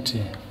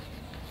carnality.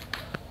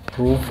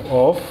 Proof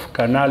of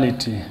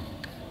carnality.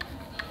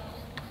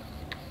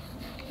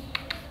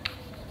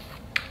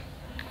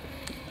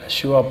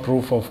 Sure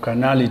proof of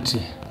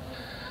carnality.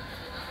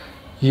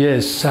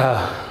 Yes,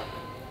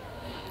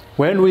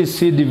 when we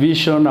see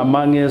division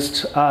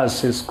amongst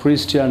us as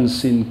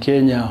Christians in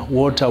Kenya,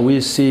 what are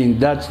we seeing?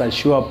 That's a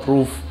sure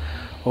proof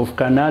of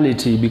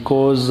carnality,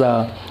 because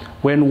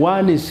when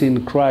one is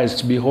in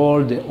Christ,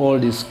 behold, the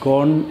old is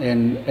gone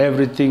and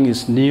everything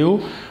is new.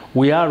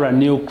 We are a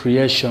new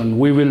creation.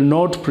 We will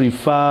not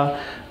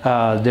prefer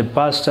the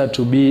pastor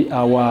to be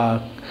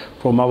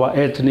from our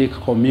ethnic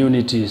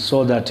community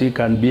so that he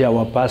can be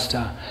our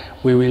pastor.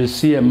 We will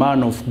see a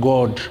man of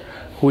God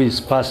who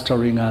is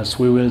pastoring us.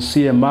 We will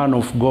see a man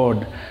of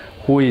God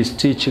who is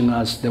teaching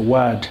us the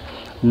word,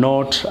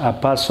 not a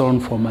person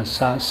from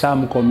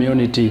some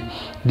community.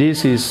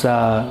 This is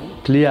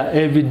clear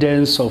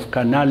evidence of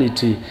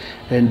carnality,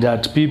 and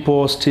that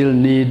people still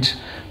need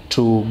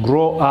to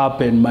grow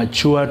up and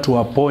mature to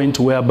a point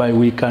whereby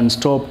we can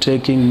stop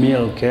taking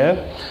milk.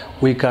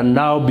 We can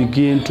now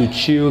begin to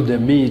chew the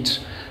meat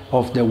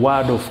of the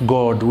word of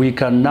God. We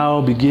can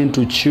now begin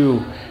to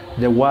chew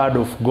the word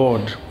of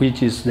God,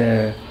 which is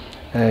the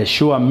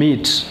sure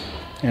meat.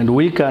 And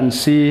we can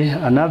see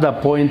another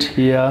point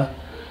here.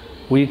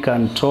 We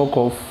can talk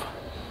of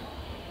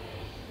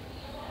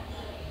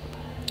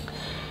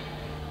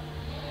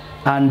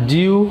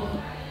undue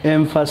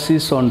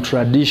emphasis on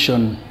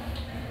tradition.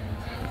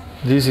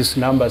 This is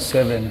number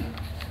 7.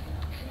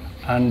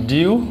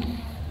 Undue.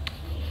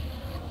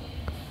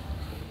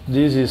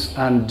 This is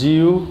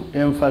undue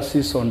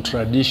emphasis on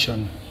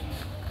tradition.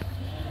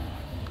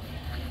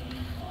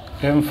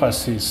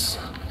 Emphasis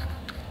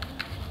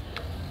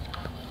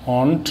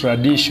on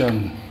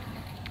tradition.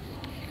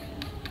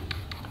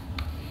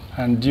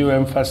 Undue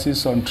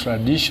emphasis on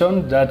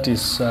tradition. That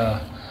is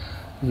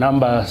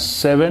number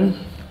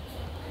 7.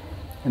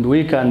 And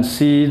we can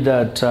see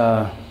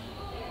that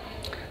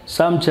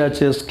some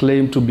churches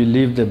claim to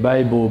believe the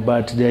Bible,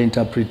 but their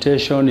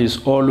interpretation is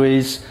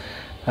always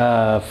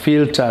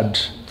filtered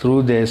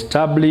through the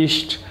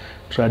established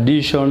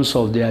traditions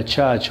of their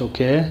church,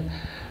 okay?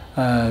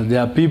 There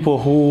are people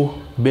who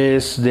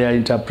base their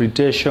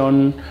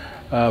interpretation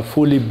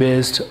fully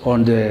based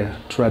on the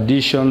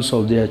traditions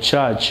of their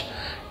church,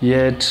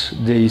 yet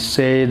they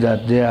say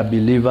that they are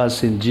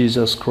believers in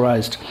Jesus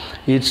Christ.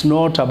 It's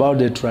not about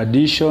the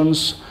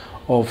traditions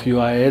of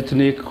your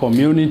ethnic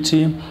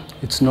community.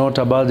 It's not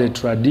about the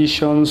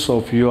traditions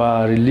of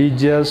your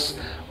religious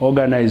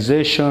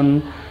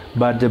organization,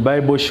 but the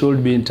Bible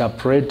should be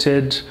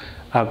interpreted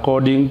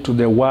according to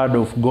the Word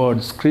of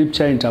God.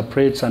 Scripture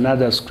interprets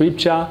another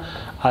scripture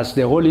as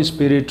the Holy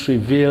Spirit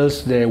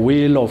reveals the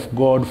will of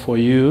God for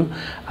you,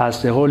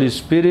 as the Holy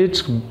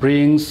Spirit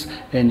brings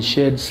and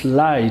sheds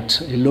light,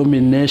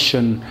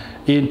 illumination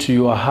into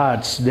your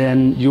hearts.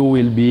 Then you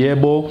will be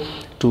able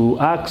to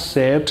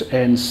accept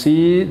and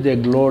see the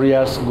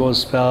glorious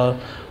gospel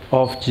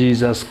of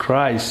Jesus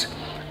Christ.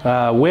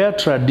 Where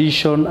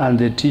tradition and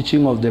the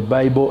teaching of the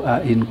Bible are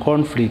in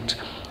conflict,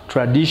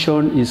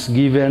 tradition is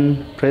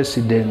given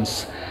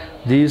precedence.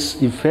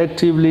 This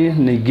effectively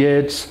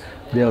negates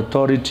the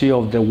authority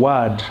of the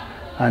word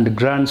and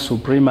grants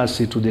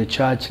supremacy to the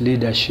church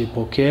leadership,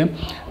 okay?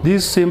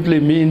 This simply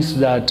means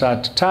that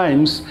at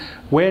times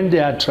when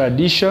there are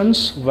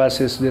traditions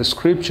versus the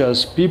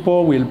scriptures,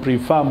 people will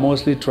prefer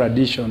mostly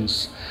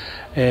traditions,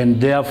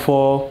 and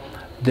therefore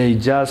they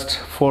just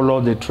follow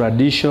the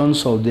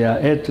traditions of their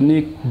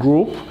ethnic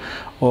group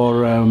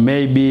or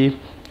maybe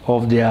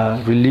of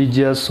their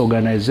religious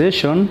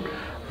organization,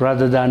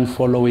 rather than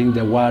following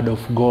the word of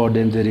God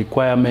and the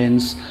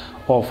requirements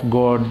of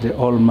God the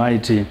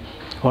Almighty.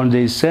 On the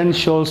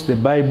essentials, the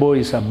Bible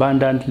is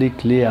abundantly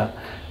clear.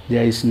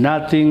 There is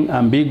nothing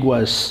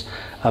ambiguous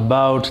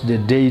about the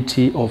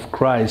deity of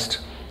Christ,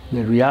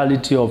 the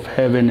reality of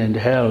heaven and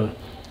hell,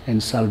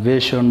 and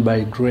salvation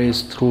by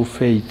grace through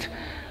faith.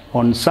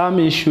 On some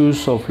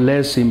issues of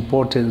less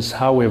importance,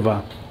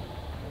 however,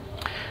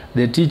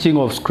 the teaching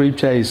of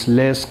Scripture is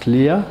less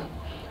clear,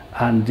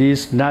 and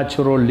this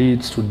naturally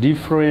leads to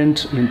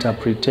different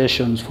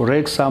interpretations. For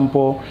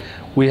example,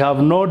 we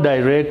have no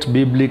direct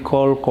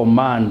biblical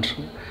command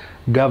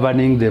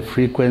governing the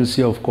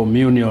frequency of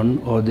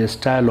communion or the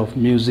style of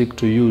music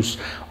to use.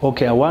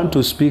 Okay, I want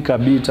to speak a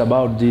bit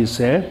about this.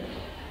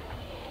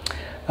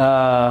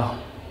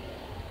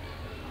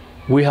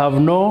 We have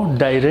no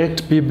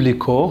direct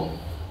biblical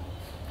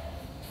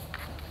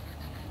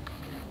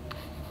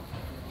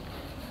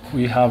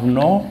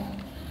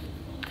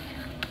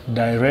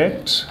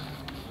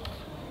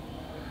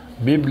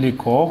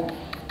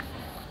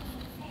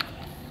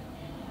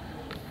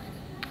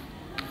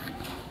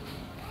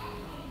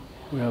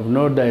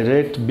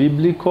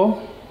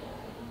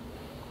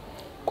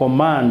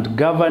command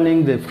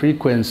governing the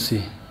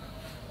frequency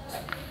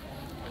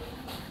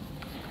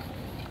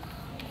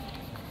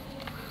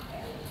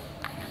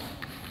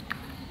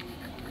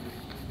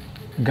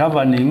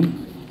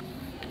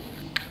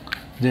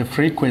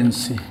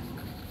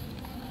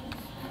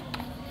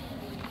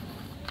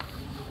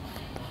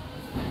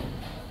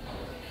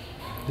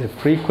the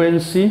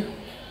frequency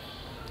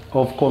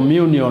of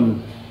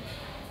communion.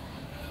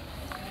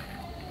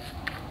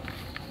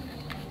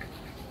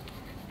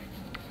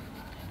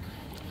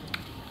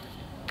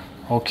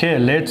 Okay,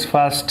 let's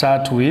first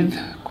start with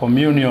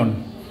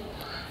communion.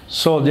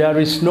 So there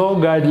is no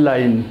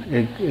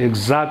guideline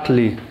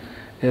exactly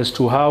as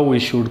to how we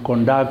should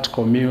conduct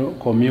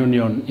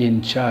communion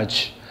in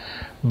church,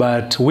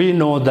 but we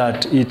know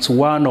that it's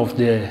one of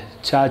the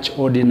church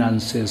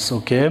ordinances,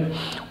 okay?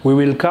 We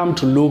will come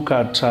to look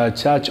at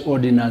church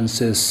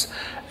ordinances,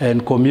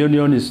 and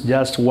communion is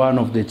just one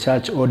of the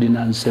church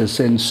ordinances,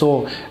 and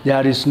so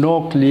there is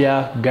no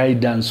clear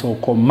guidance or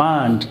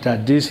command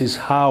that this is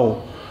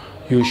how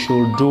you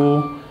should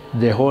do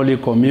the Holy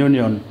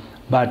Communion,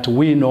 but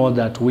we know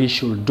that we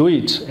should do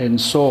it.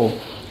 And so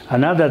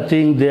another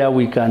thing there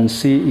we can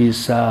see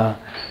is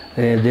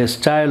the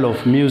style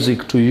of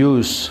music to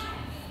use.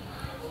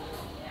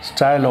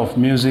 Style of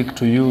music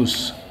to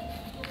use.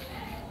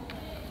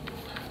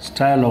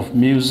 Style of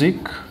music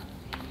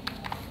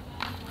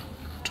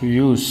to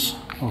use,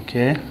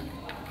 okay?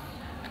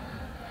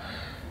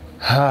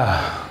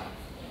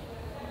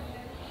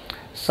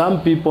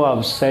 Some people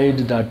have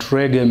said that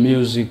reggae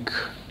music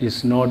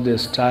is not the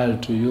style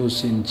to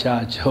use in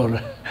church,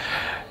 or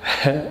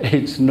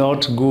it's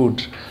not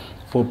good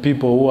for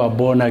people who are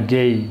born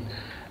again.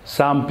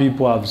 Some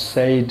people have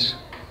said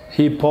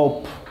hip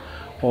hop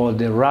or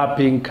the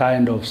rapping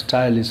kind of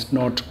style is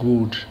not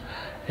good.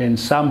 And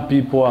some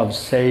people have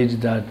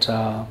said that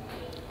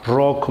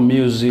rock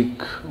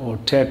music or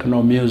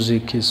techno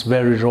music is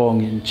very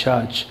wrong in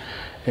church.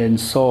 And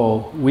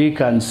so we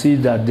can see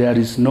that there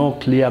is no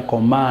clear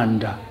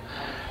command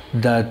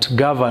that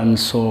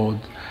governs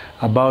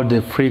about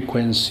the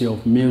frequency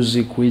of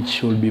music which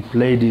should be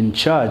played in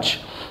church.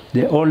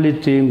 The only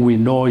thing we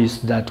know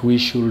is that we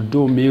should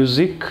do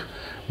music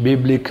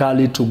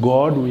biblically to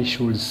God. We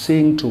should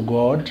sing to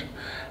God.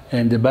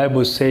 And the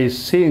Bible says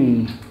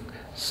sing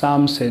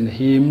psalms and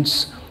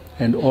hymns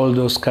and all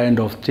those kind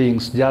of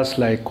things. Just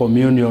like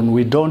communion,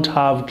 we don't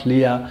have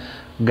clear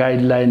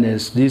guidelines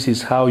as this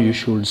is how you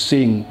should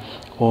sing,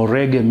 or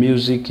reggae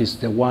music is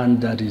the one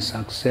that is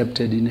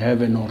accepted in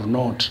heaven or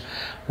not.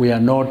 We are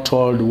not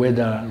told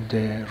whether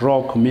the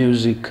rock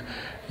music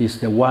is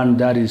the one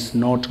that is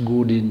not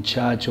good in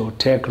church, or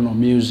techno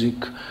music,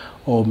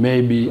 or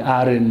maybe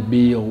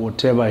R&B, or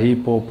whatever,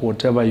 hip hop,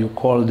 whatever you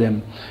call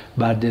them.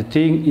 But the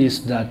thing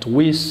is that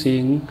we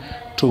sing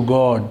to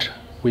God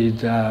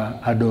with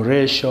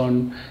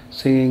adoration,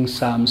 singing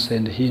psalms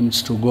and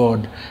hymns to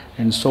God.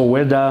 And so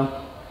whether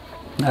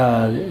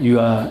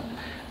your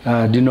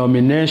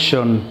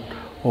denomination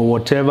or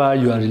whatever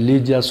your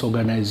religious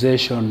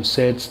organization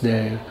sets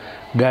the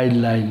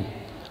guideline,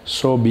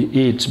 so be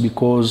it,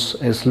 because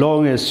as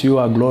long as you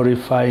are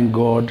glorifying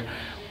God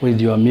with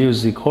your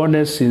music,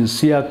 honest,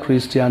 sincere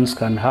Christians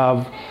can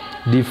have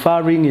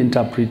differing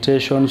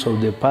interpretations of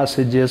the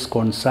passages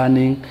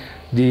concerning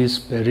these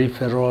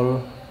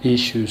peripheral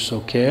issues,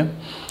 okay?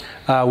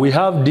 We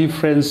have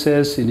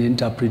differences in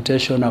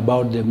interpretation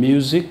about the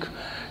music,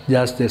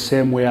 just the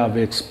same way I've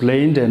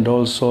explained, and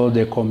also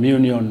the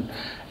communion.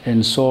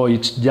 And so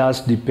it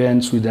just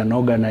depends with an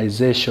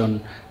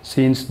organization,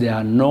 since there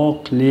are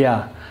no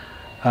clear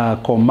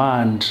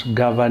command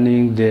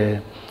governing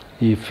the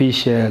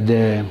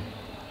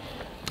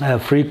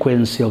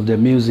frequency of the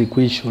music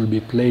which should be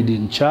played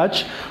in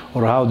church,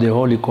 or how the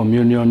Holy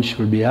Communion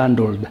should be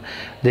handled.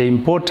 The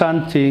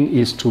important thing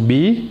is to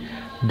be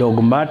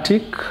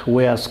dogmatic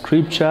where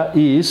Scripture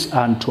is,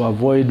 and to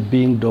avoid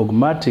being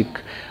dogmatic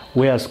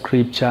where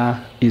Scripture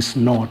is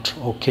not,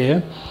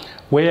 okay?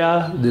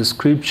 Where the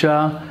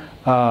Scripture,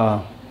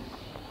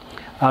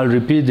 I'll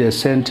repeat the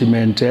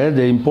sentiment,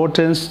 the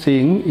important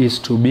thing is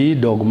to be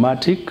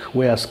dogmatic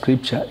where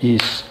Scripture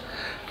is.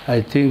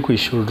 I think we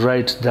should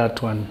write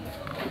that one.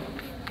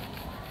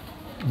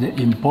 The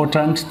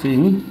important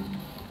thing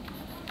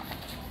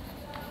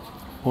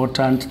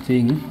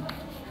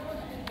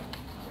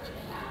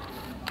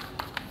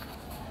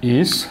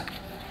is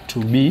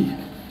to be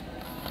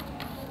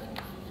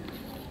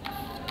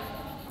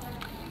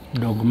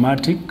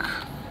dogmatic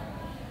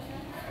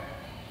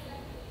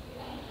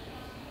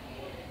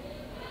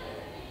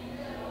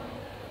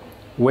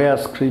where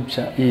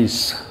Scripture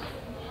is.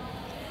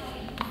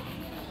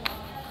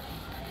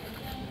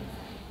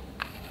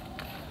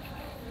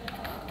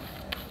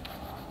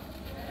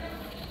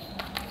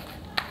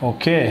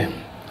 Okay.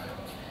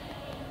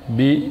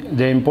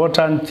 The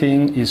important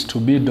thing is to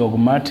be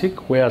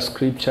dogmatic where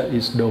Scripture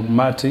is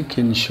dogmatic.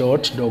 In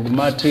short,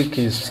 dogmatic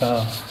is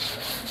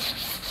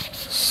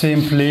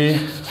simply,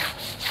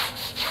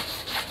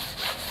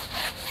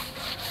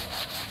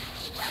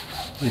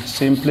 it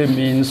simply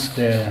means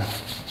the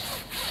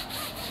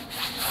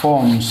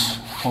forms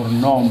or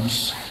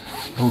norms,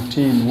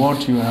 routine,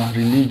 what your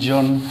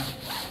religion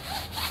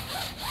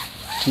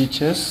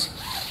teaches.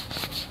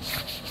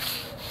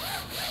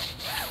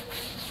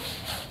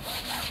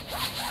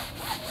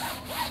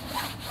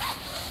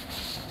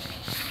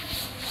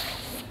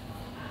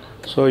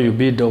 So you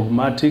be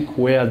dogmatic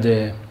where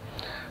the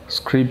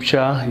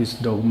Scripture is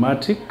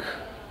dogmatic,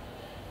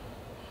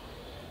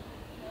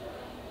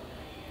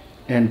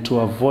 and to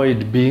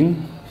avoid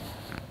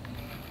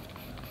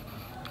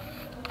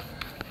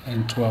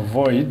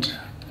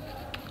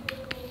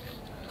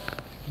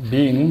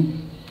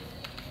being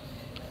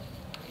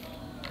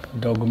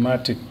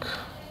dogmatic.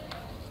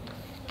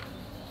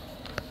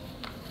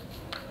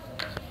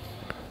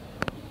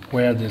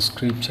 Where the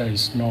scripture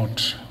is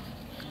not.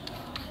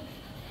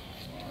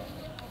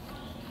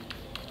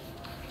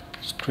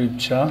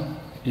 Scripture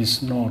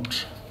is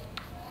not.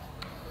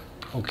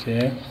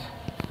 Okay.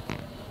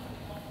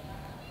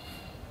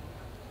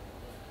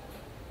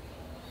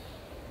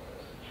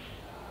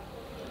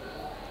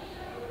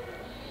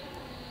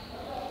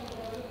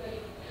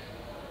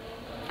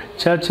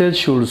 Churches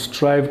should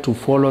strive to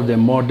follow the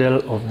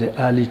model of the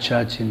early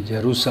church in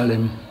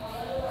Jerusalem.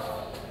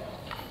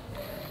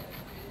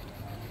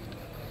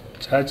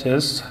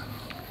 Churches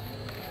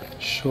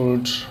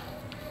should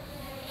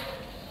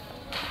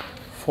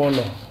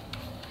follow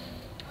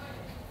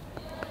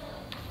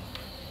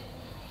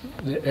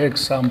the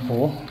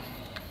example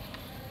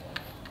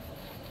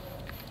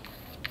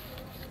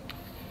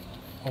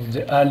of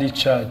the early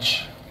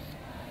church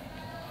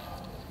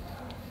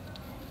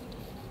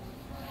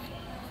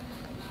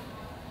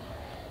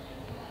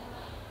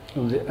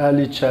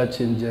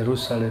in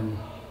Jerusalem.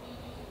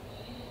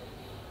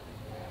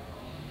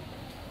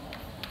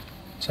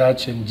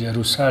 Church in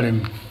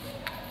Jerusalem.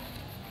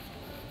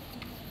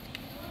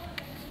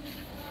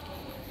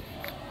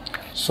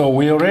 So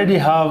we already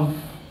have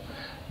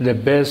the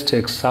best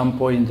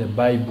example in the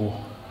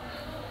Bible,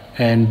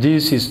 and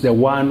this is the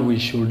one we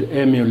should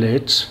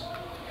emulate.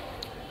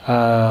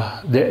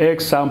 The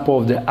example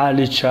of the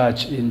early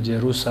church in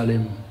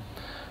Jerusalem,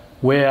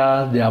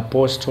 where the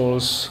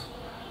apostles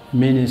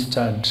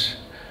ministered.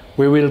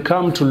 We will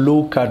come to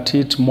look at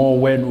it more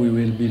when we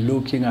will be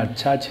looking at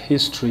church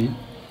history,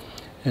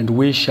 and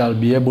we shall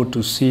be able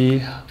to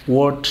see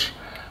what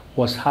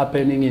was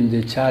happening in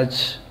the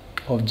church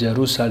of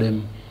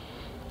Jerusalem.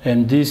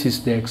 And this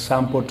is the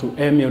example to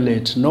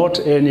emulate, not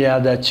any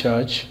other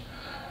church,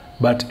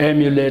 but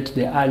emulate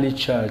the early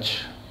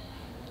church,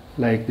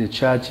 like the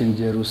church in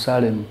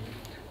Jerusalem.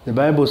 The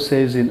Bible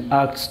says in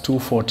Acts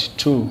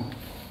 2:42,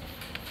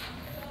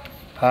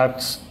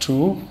 Acts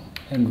 2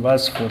 and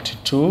verse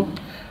 42,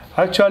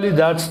 actually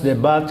that's the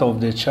birth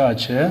of the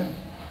church.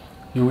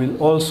 You will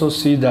also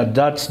see that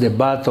that's the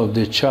birth of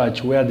the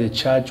church, where the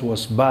church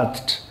was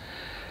birthed.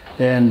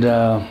 And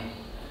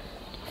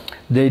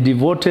they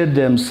devoted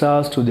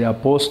themselves to the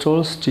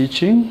apostles'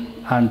 teaching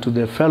and to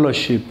the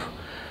fellowship,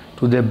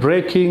 to the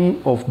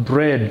breaking of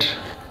bread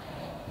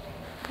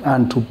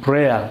and to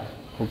prayer.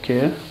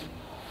 Okay?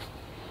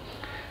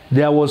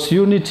 There was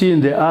unity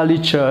in the early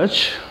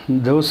church.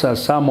 Those are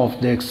some of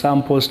the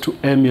examples to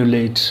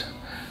emulate.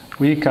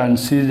 We can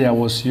see there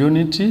was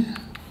unity.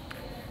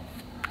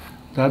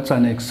 That's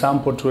an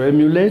example to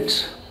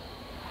emulate.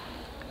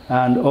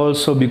 And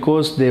also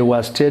because they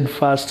were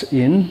steadfast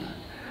in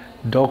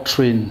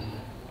doctrine.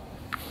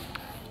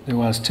 They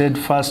were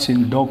steadfast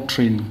in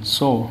doctrine.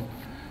 So,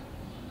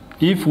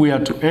 if we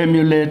are to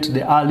emulate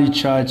the early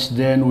church,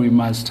 then we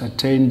must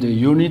attain the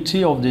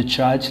unity of the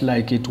church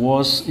like it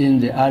was in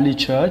the early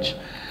church.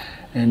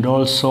 And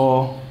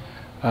also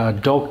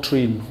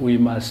doctrine. We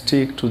must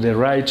stick to the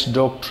right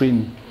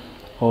doctrine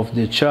of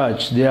the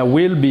church. There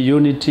will be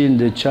unity in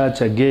the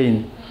church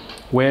again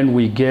when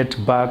we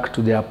get back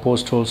to the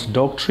apostles'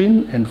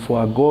 doctrine and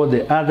forego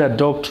the other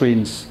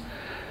doctrines.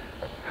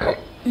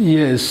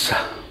 Yes.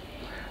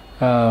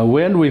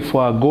 When we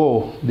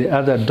forego the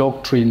other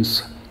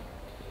doctrines,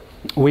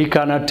 we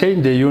can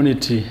attain the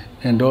unity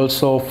and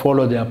also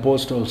follow the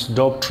apostles'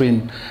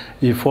 doctrine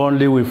if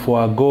only we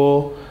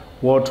forego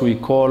what we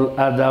call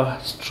other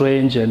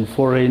strange and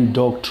foreign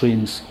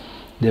doctrines,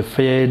 the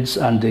fads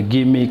and the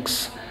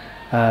gimmicks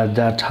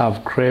that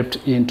have crept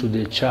into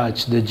the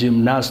church, the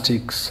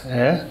gymnastics.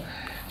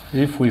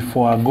 If we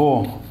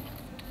forego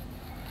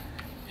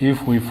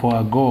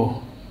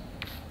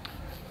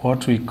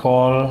what we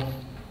call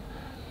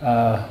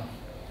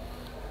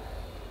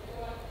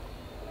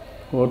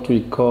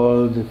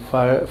the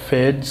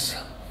fads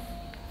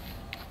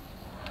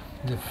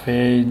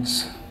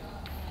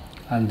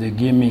and the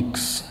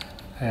gimmicks,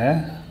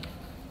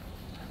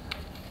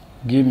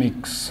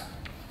 gimmicks,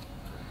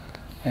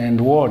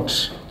 and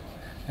what?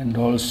 And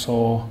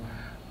also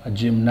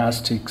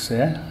gymnastics.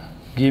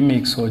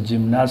 Gimmicks or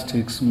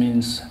gymnastics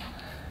means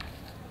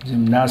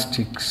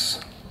gymnastics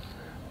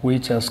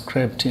which has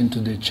crept into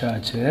the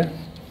church.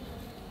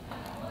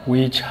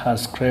 Which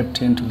has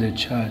crept into the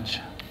church.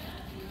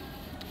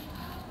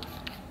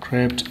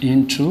 Crept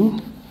into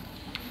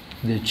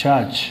the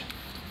church.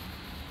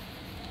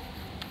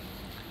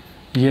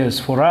 Yes,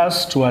 for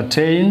us to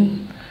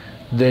attain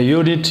the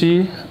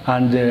unity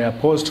and the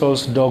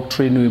apostles'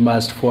 doctrine, we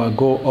must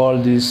forego all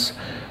this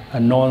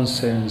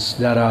nonsense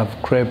that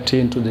have crept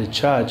into the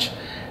church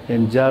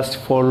and just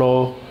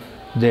follow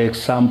the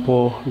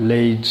example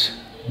laid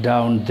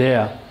down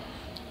there,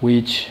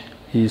 which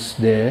is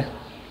the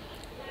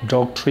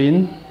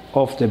doctrine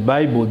of the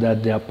Bible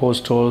that the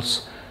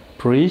apostles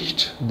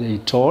preached, they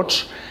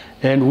taught,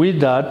 And with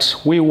that,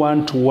 we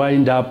want to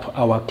wind up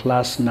our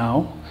class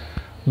now,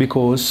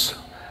 because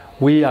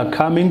we are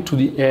coming to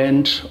the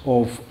end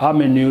of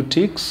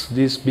Hermeneutics,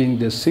 this being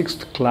the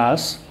 6th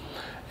class.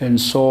 And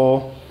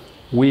so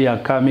we are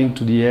coming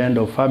to the end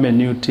of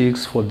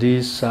Hermeneutics for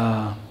this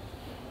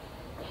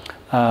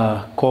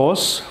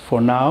course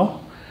for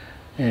now.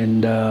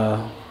 And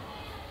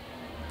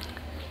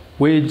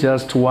we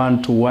just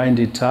want to wind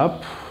it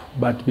up.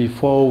 But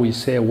before we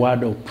say a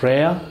word of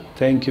prayer,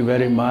 thank you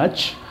very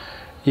much,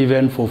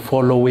 even for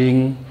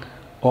following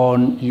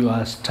on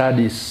your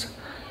studies.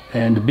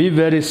 And be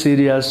very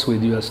serious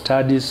with your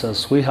studies,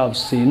 as we have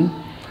seen.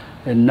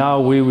 And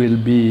now we will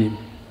be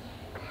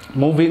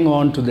moving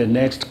on to the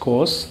next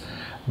course,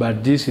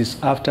 but this is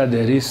after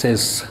the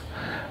recess.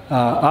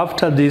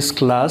 After this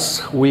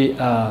class, we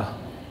are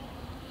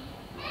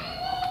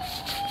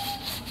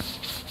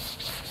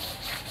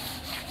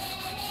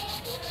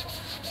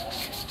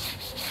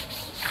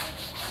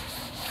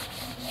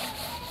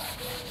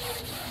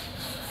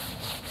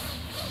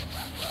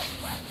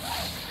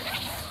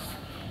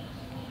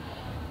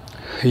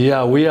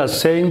we are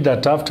saying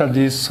that after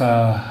this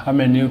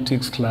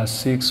Hermeneutics class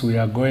 6, we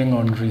are going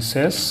on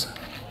recess.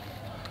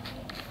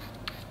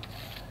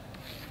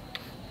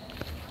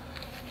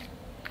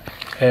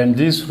 And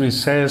this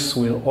recess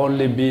will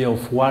only be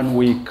of 1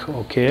 week,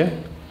 okay?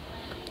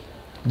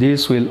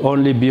 This will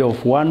only be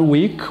of 1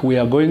 week. We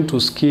are going to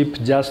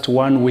skip just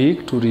 1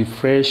 week to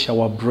refresh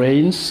our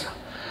brains.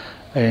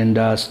 And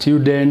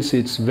students,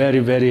 it's very,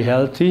 very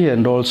healthy,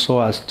 and also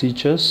as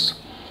teachers.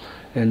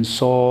 And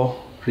so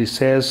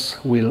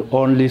recess will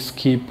only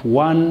skip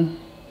 1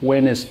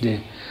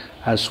 Wednesday.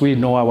 As we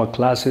know, our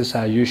classes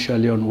are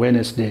usually on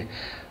Wednesday.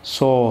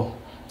 So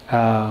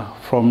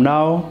from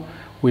now,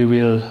 we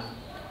will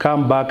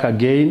come back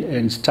again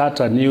and start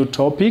a new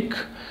topic,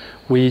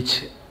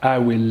 which I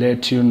will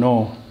let you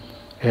know.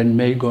 And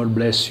may God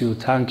bless you.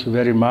 Thank you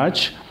very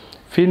much.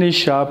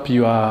 Finish up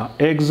your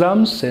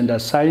exams and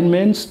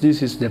assignments.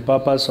 This is the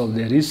purpose of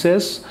the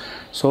recess,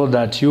 so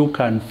that you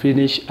can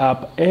finish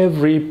up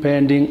every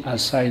pending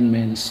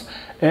assignments,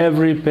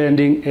 every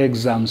pending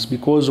exams.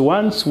 Because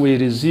once we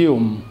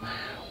resume,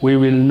 we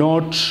will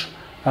not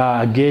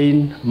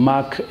again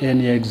mark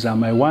any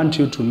exam. I want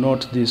you to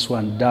note this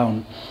one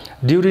down.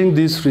 During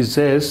this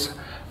recess,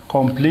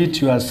 complete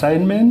your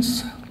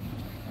assignments.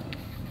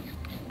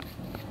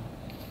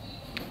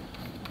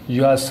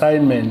 Your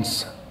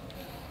assignments.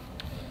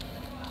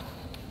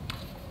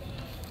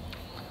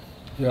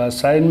 Your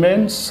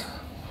assignments.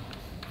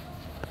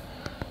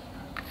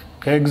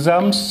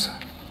 Exams.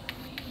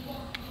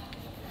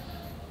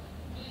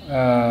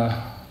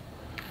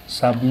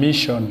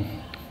 Submission.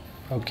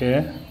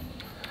 Okay.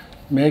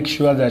 Make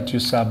sure that you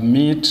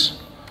submit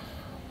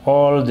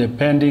all the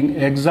pending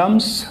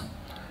exams.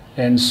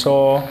 And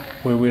so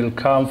we will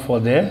come for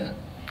the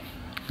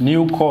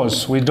new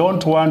course. We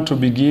don't want to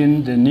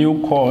begin the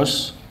new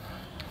course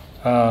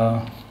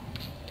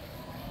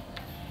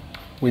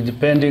with the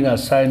pending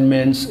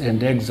assignments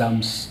and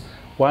exams.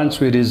 Once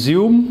we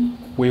resume,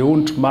 we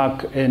won't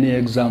mark any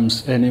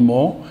exams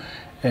anymore,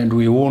 and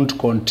we won't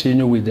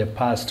continue with the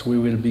past. We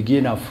will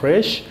begin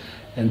afresh,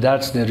 and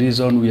that's the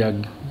reason we are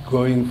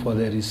going for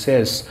the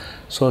recess,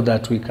 so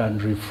that we can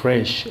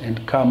refresh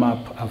and come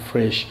up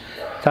afresh.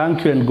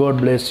 Thank you, and God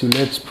bless you.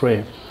 Let's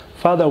pray.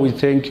 Father, we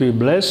thank you, we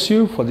bless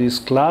you for this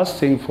class.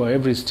 Thank you for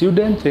every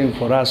student. Thank you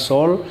for us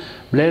all.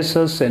 Bless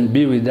us and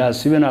be with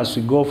us even as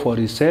we go for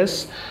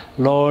recess.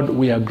 Lord,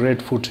 we are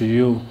grateful to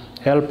you.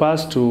 Help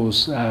us to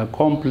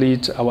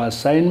complete our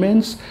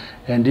assignments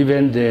and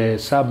even the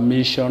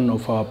submission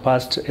of our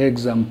past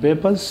exam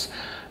papers.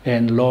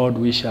 And Lord,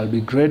 we shall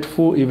be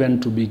grateful even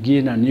to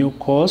begin a new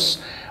course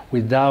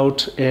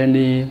without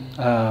any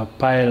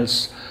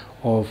piles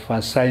of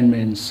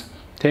assignments.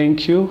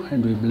 Thank you,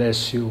 and we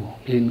bless you.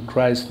 In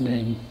Christ's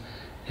name,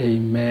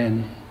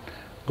 amen.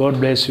 God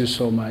bless you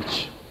so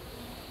much.